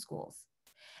prominent schools.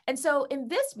 And so in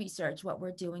this research, what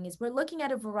we're doing is we're looking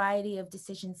at a variety of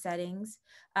decision settings,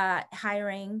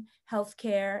 hiring,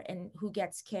 healthcare, and who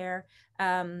gets care,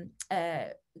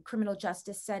 criminal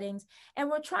justice settings. And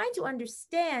we're trying to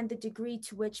understand the degree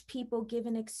to which people give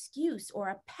an excuse or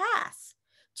a pass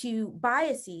to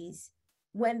biases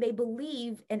when they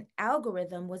believe an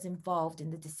algorithm was involved in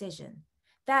the decision.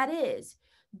 That is,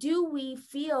 do we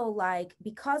feel like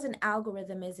because an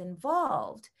algorithm is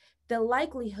involved, the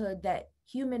likelihood that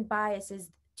human bias is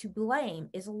to blame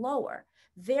is lower,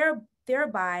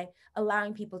 thereby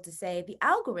allowing people to say the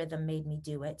algorithm made me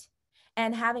do it,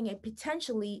 and having a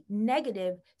potentially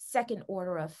negative second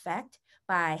order effect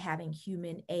by having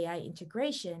human AI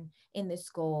integration in this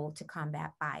goal to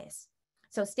combat bias.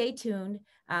 So stay tuned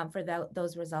for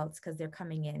those results because they're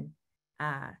coming in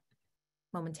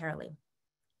momentarily.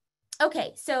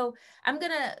 Okay, so I'm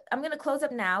gonna close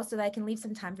up now so that I can leave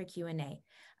some time for Q&A.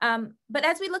 But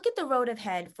as we look at the road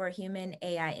ahead for human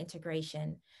AI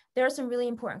integration, there are some really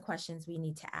important questions we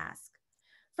need to ask.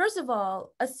 First of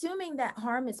all, assuming that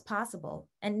harm is possible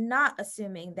and not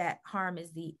assuming that harm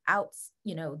is the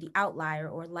outlier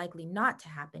or likely not to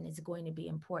happen is going to be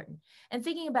important. And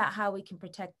thinking about how we can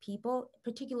protect people,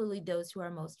 particularly those who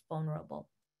are most vulnerable.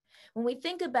 When we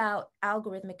think about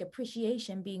algorithmic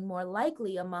appreciation being more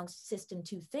likely amongst system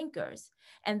two thinkers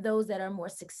and those that are more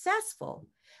successful,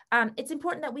 it's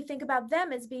important that we think about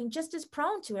them as being just as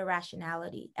prone to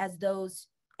irrationality as those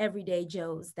everyday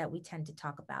Joes that we tend to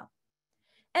talk about.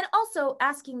 And also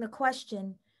asking the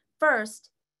question, first,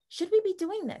 should we be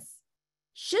doing this?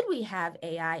 Should we have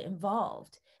AI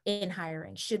involved in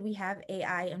hiring? Should we have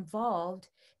AI involved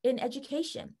in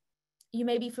education? You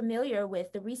may be familiar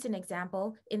with the recent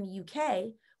example in the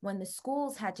UK when the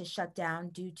schools had to shut down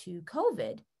due to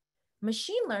COVID,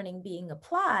 machine learning being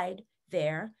applied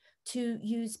there to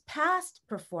use past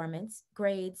performance,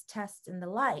 grades, tests, and the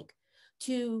like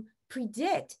to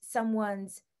predict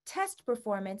someone's test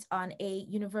performance on a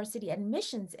university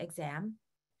admissions exam,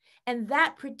 and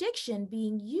that prediction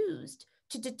being used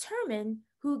to determine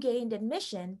who gained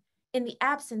admission in the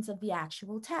absence of the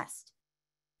actual test.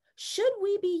 Should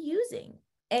we be using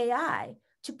AI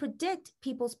to predict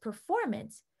people's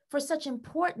performance for such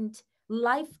important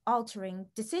life-altering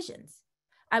decisions?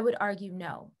 I would argue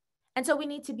no. And so we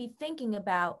need to be thinking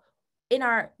about, in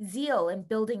our zeal in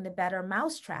building the better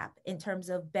mousetrap in terms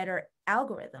of better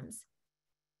algorithms,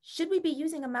 should we be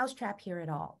using a mousetrap here at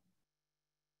all?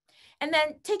 And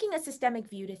then taking a systemic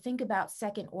view to think about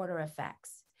second order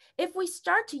effects. If we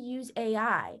start to use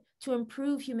AI to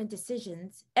improve human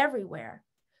decisions everywhere,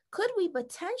 could we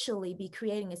potentially be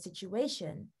creating a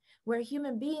situation where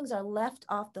human beings are left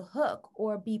off the hook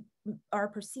or are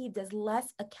perceived as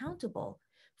less accountable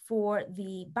for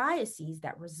the biases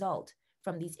that result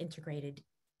from these integrated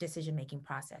decision-making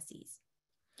processes?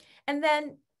 And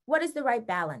then what is the right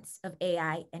balance of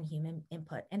AI and human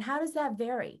input? And how does that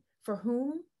vary for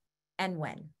whom and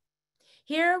when?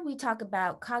 Here we talk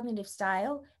about cognitive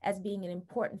style as being an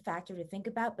important factor to think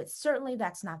about, but certainly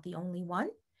that's not the only one.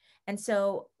 And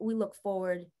so we look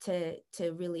forward to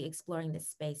really exploring this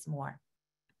space more.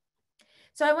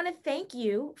 So I want to thank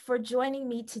you for joining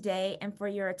me today and for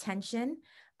your attention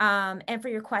and for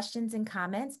your questions and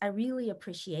comments. I really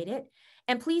appreciate it.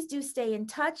 And please do stay in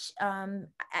touch.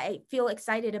 I feel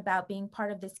excited about being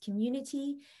part of this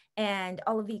community and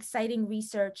all of the exciting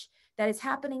research that is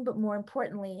happening, but more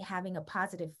importantly, having a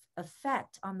positive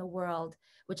effect on the world,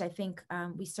 which I think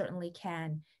we certainly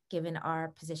can, given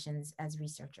our positions as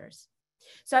researchers.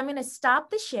 So I'm going to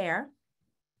stop the share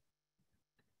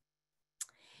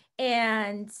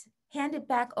and hand it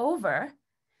back over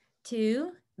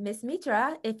to Ms.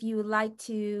 Mitra, if you would like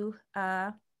to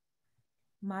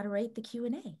moderate the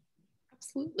Q&A.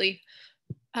 Absolutely.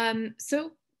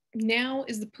 So now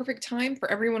is the perfect time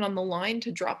for everyone on the line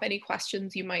to drop any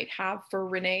questions you might have for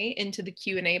Renee into the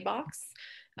Q&A box.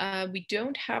 We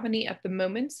don't have any at the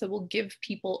moment, so we'll give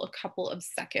people a couple of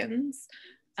seconds.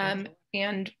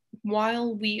 And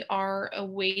while we are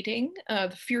awaiting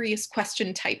the furious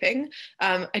question typing,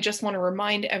 I just want to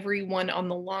remind everyone on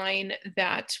the line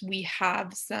that we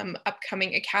have some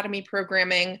upcoming Academy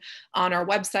programming on our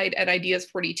website at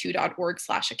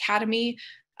ideas42.org/academy.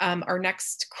 Our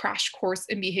next crash course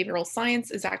in behavioral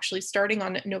science is actually starting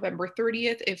on November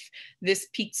 30th. If this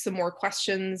piqued some more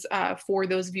questions for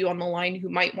those of you on the line who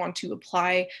might want to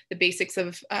apply the basics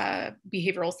of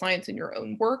behavioral science in your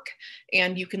own work,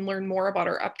 and you can learn more about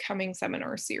our upcoming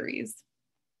seminar series.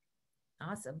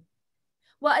 Awesome.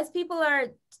 Well, as people are,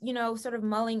 sort of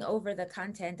mulling over the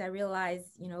content, I realize,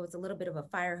 it's a little bit of a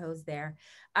fire hose there.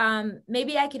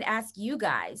 Maybe I could ask you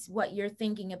guys what you're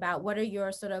thinking about. What are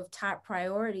your sort of top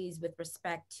priorities with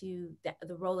respect to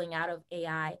the rolling out of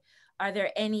AI? Are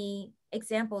there any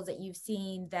examples that you've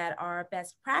seen that are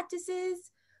best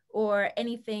practices or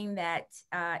anything that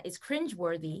is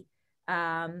cringeworthy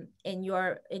in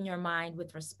your mind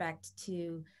with respect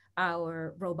to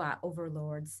our robot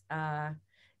overlords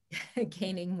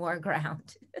gaining more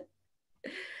ground?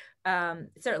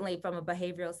 Certainly from a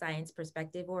behavioral science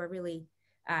perspective, or really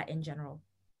in general.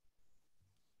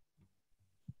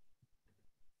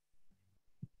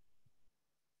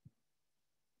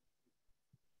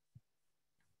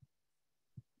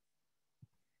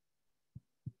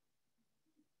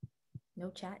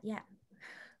 No chat yet.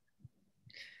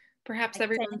 Perhaps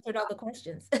everyone answered all the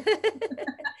questions.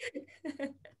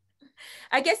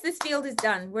 I guess this field is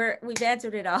done. We've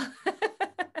answered it all.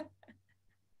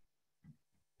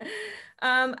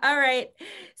 All right.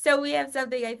 So we have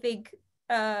something, I think.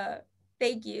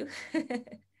 Thank you.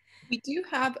 We do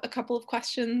have a couple of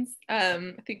questions.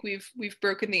 I think we've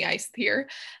broken the ice here.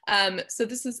 So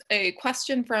this is a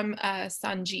question from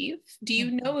Sanjeev. Do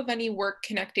you know of any work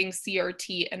connecting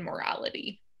CRT and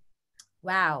morality?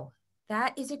 Wow,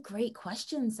 that is a great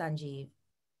question, Sanjeev.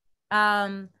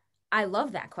 I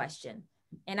love that question.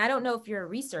 And I don't know if you're a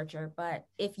researcher, but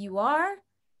if you are,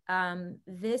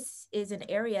 this is an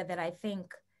area that I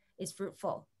think is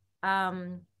fruitful. I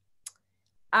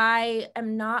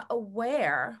am not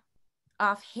aware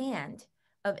offhand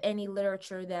of any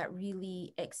literature that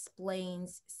really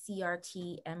explains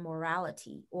CRT and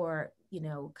morality, or,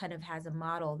 kind of has a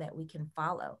model that we can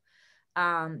follow.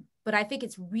 But I think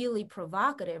it's really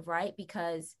provocative, right?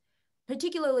 Because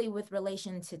particularly with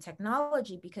relation to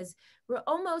technology, because we're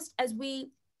almost, as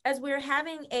we're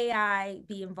having AI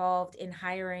be involved in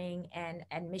hiring and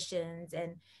admissions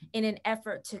and in an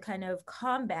effort to kind of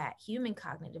combat human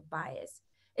cognitive bias,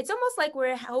 it's almost like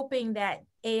we're hoping that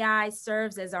AI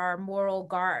serves as our moral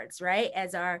guards, right?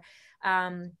 As our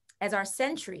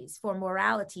sentries for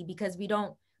morality, because we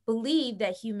don't believe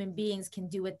that human beings can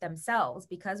do it themselves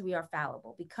because we are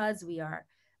fallible, because we are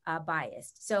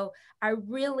biased. So I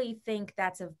really think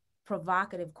that's a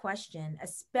provocative question,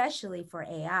 especially for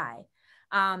AI.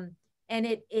 And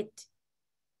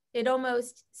it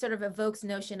almost sort of evokes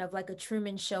notion of like a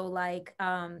Truman Show, like,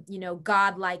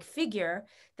 godlike figure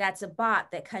that's a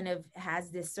bot that kind of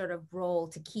has this sort of role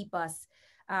to keep us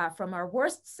from our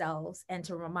worst selves and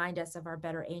to remind us of our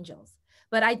better angels.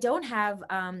 But I don't have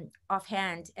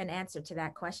offhand an answer to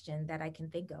that question that I can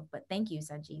think of. But thank you,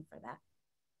 Sanjeev, for that.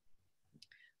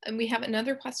 And we have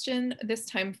another question, this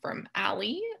time from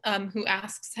Ali, who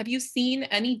asks, have you seen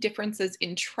any differences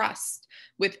in trust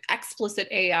with explicit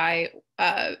AI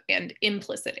and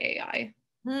implicit AI?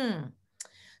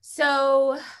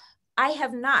 So I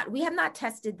have not. We have not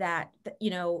tested that,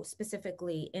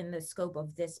 specifically in the scope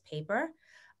of this paper.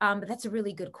 But that's a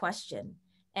really good question.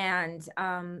 And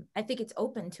I think it's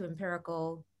open to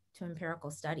empirical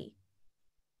study.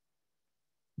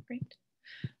 Great.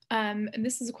 And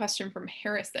this is a question from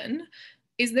Harrison.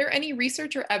 Is there any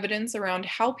research or evidence around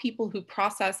how people who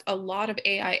process a lot of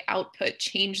AI output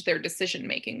change their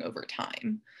decision-making over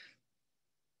time?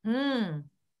 I'm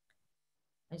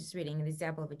just reading an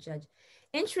example of a judge.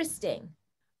 Interesting.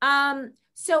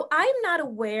 So I'm not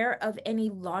aware of any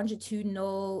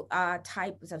longitudinal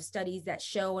types of studies that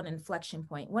show an inflection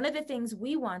point. One of the things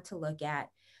we want to look at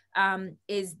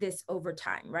is this over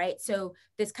time, right? So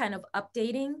this kind of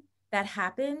updating that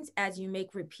happens as you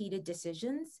make repeated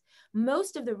decisions.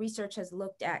 Most of the research has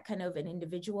looked at kind of an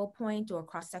individual point or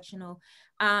cross-sectional,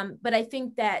 but I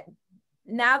think that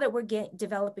now that we're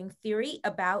developing theory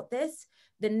about this,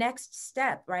 the next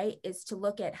step, right, is to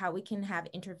look at how we can have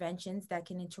interventions that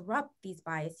can interrupt these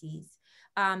biases,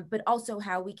 but also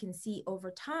how we can see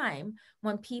over time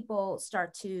when people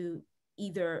start to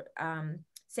either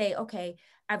say, okay,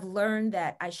 I've learned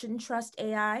that I shouldn't trust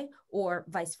AI, or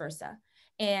vice versa.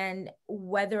 And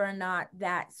whether or not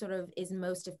that sort of is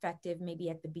most effective,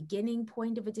 maybe at the beginning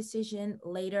point of a decision,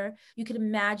 later. You could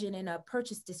imagine in a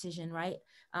purchase decision, right?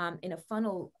 In a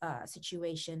funnel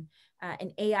situation,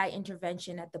 an AI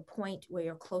intervention at the point where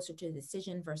you're closer to the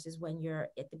decision versus when you're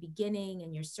at the beginning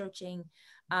and you're searching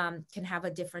can have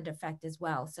a different effect as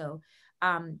well. So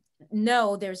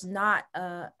no, there's not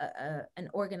an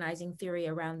organizing theory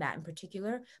around that in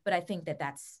particular, but I think that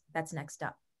that's next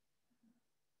up.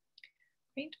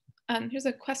 Great. Here's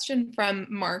a question from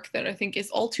Mark that I think is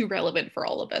all too relevant for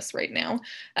all of us right now.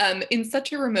 In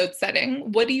such a remote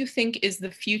setting, what do you think is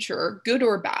the future, good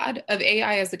or bad, of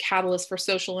AI as a catalyst for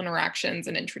social interactions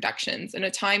and introductions in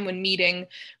a time when meeting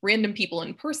random people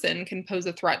in person can pose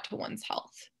a threat to one's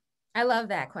health? I love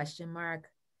that question, Mark.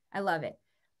 I love it.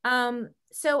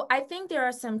 So I think there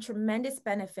are some tremendous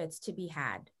benefits to be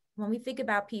had when we think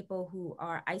about people who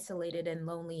are isolated and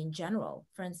lonely in general,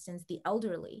 for instance, the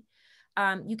elderly.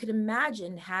 You could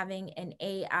imagine having an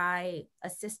AI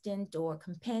assistant or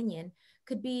companion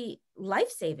could be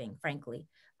life-saving, frankly,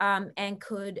 and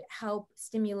could help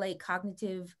stimulate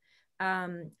cognitive,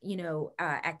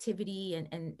 activity,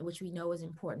 and which we know is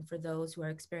important for those who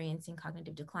are experiencing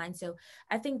cognitive decline. So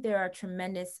I think there are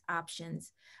tremendous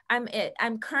options.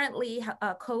 I'm currently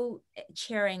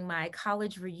co-chairing my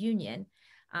college reunion.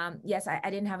 Yes,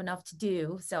 I didn't have enough to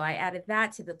do, so I added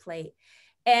that to the plate.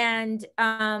 And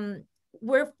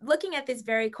we're looking at this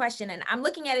very question, and I'm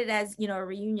looking at it as, a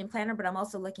reunion planner, but I'm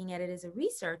also looking at it as a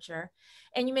researcher.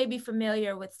 And you may be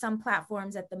familiar with some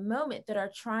platforms at the moment that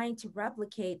are trying to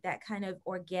replicate that kind of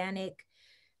organic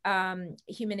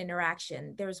human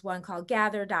interaction. There's one called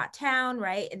gather.town,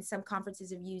 right? And some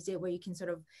conferences have used it where you can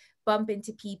sort of bump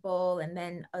into people and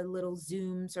then a little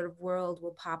Zoom sort of world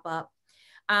will pop up.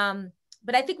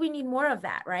 But I think we need more of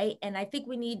that, right? And I think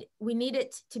we need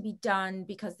it to be done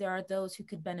because there are those who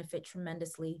could benefit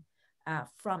tremendously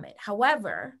from it.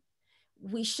 However,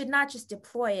 we should not just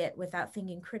deploy it without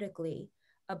thinking critically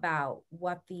about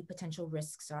what the potential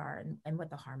risks are and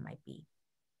what the harm might be.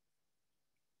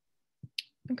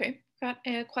 Okay, got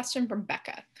a question from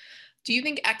Becca. Do you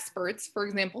think experts, for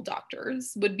example,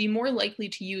 doctors, would be more likely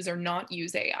to use or not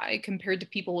use AI compared to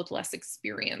people with less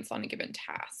experience on a given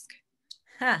task?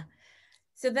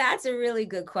 So that's a really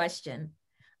good question.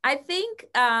 I think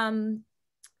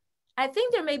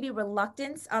there may be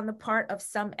reluctance on the part of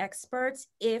some experts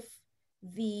if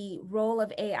the role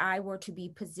of AI were to be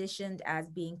positioned as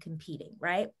being competing,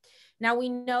 right? Now we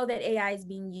know that AI is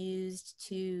being used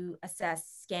to assess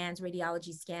scans,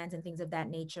 radiology scans, and things of that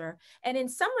nature. And in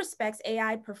some respects,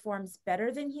 AI performs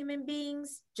better than human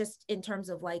beings, just in terms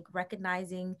of like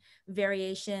recognizing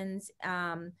variations.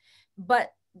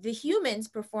 But the humans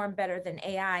perform better than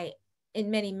AI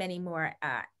in many, many more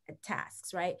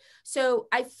tasks, right? So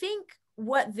I think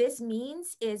what this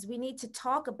means is we need to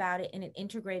talk about it in an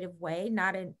integrative way,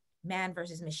 not a man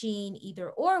versus machine, either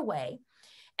or way.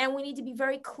 And we need to be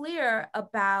very clear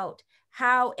about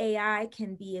how AI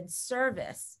can be in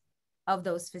service of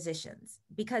those physicians.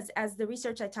 Because as the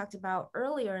research I talked about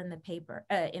earlier in the paper,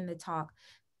 in the talk,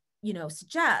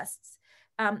 suggests,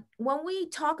 when we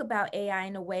talk about AI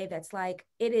in a way that's like,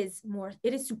 it is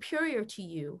superior to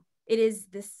you, it is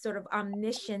this sort of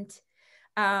omniscient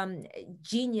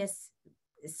genius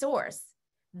source,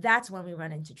 that's when we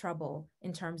run into trouble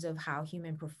in terms of how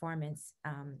human performance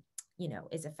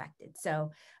is affected. So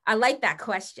I like that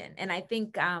question. And I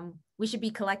think we should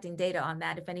be collecting data on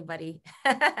that if anybody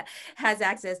has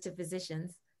access to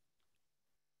physicians.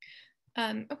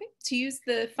 Okay, to use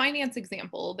the finance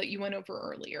example that you went over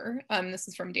earlier, this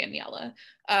is from Daniela.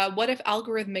 What if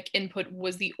algorithmic input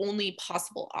was the only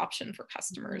possible option for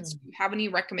customers? Do you have any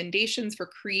recommendations for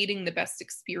creating the best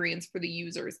experience for the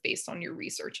users based on your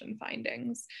research and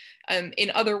findings?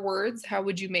 In other words, how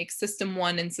would you make System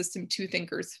 1 and System 2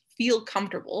 thinkers feel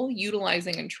comfortable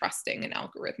utilizing and trusting an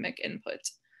algorithmic input?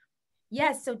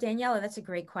 Yes, so Daniela, that's a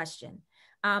great question.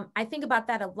 I think about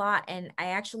that a lot, and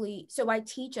I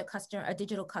teach a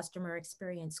digital customer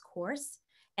experience course,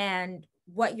 and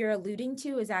what you're alluding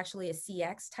to is actually a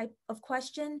CX type of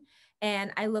question,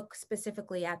 and I look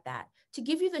specifically at that. To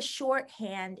give you the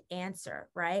shorthand answer,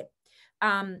 right?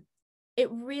 It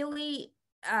really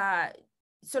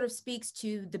sort of speaks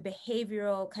to the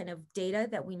behavioral kind of data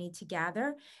that we need to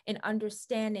gather in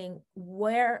understanding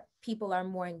where people are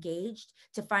more engaged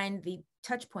to find the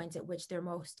touch points at which they're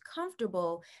most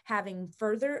comfortable having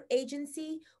further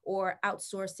agency or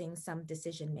outsourcing some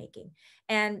decision making.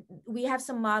 And we have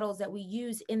some models that we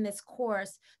use in this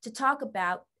course to talk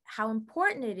about how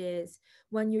important it is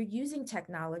when you're using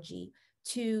technology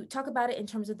to talk about it in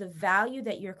terms of the value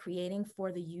that you're creating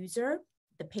for the user,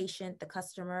 the patient, the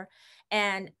customer,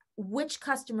 and which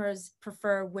customers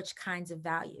prefer which kinds of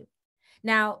value.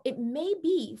 Now, it may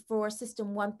be for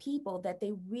System 1 people that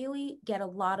they really get a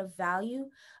lot of value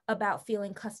about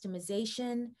feeling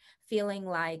customization, feeling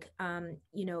like,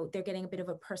 they're getting a bit of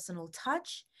a personal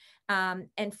touch,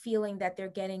 and feeling that they're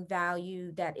getting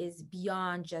value that is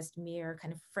beyond just mere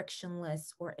kind of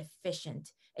frictionless or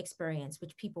efficient experience,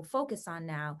 which people focus on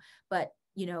now, but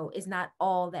is not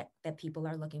all that people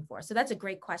are looking for. So that's a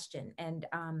great question. And,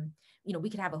 we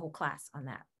could have a whole class on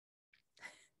that.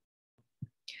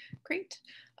 Great.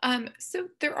 So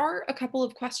there are a couple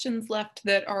of questions left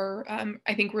that are,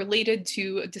 I think, related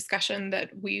to a discussion that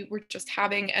we were just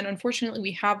having. And unfortunately,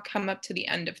 we have come up to the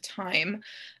end of time.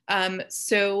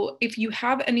 So if you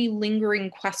have any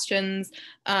lingering questions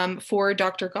for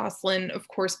Dr. Gosline, of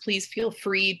course, please feel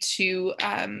free to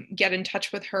get in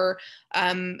touch with her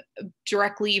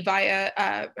directly via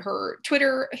her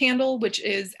Twitter handle, which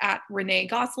is at Renée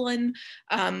Gosline,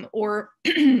 or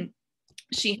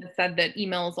she has said that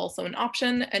email is also an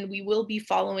option, and we will be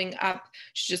following up.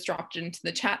 She just dropped it into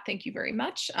the chat. Thank you very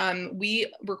much. We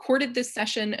recorded this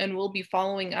session and we'll be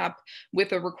following up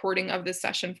with a recording of this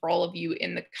session for all of you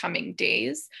in the coming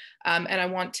days. And I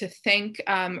want to thank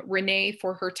Renée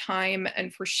for her time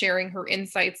and for sharing her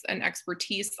insights and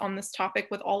expertise on this topic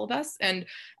with all of us, and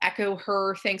echo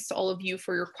her thanks to all of you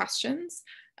for your questions.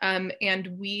 And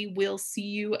we will see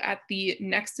you at the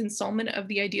next installment of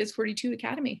the Ideas 42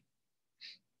 Academy.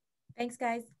 Thanks,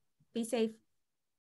 guys. Be safe.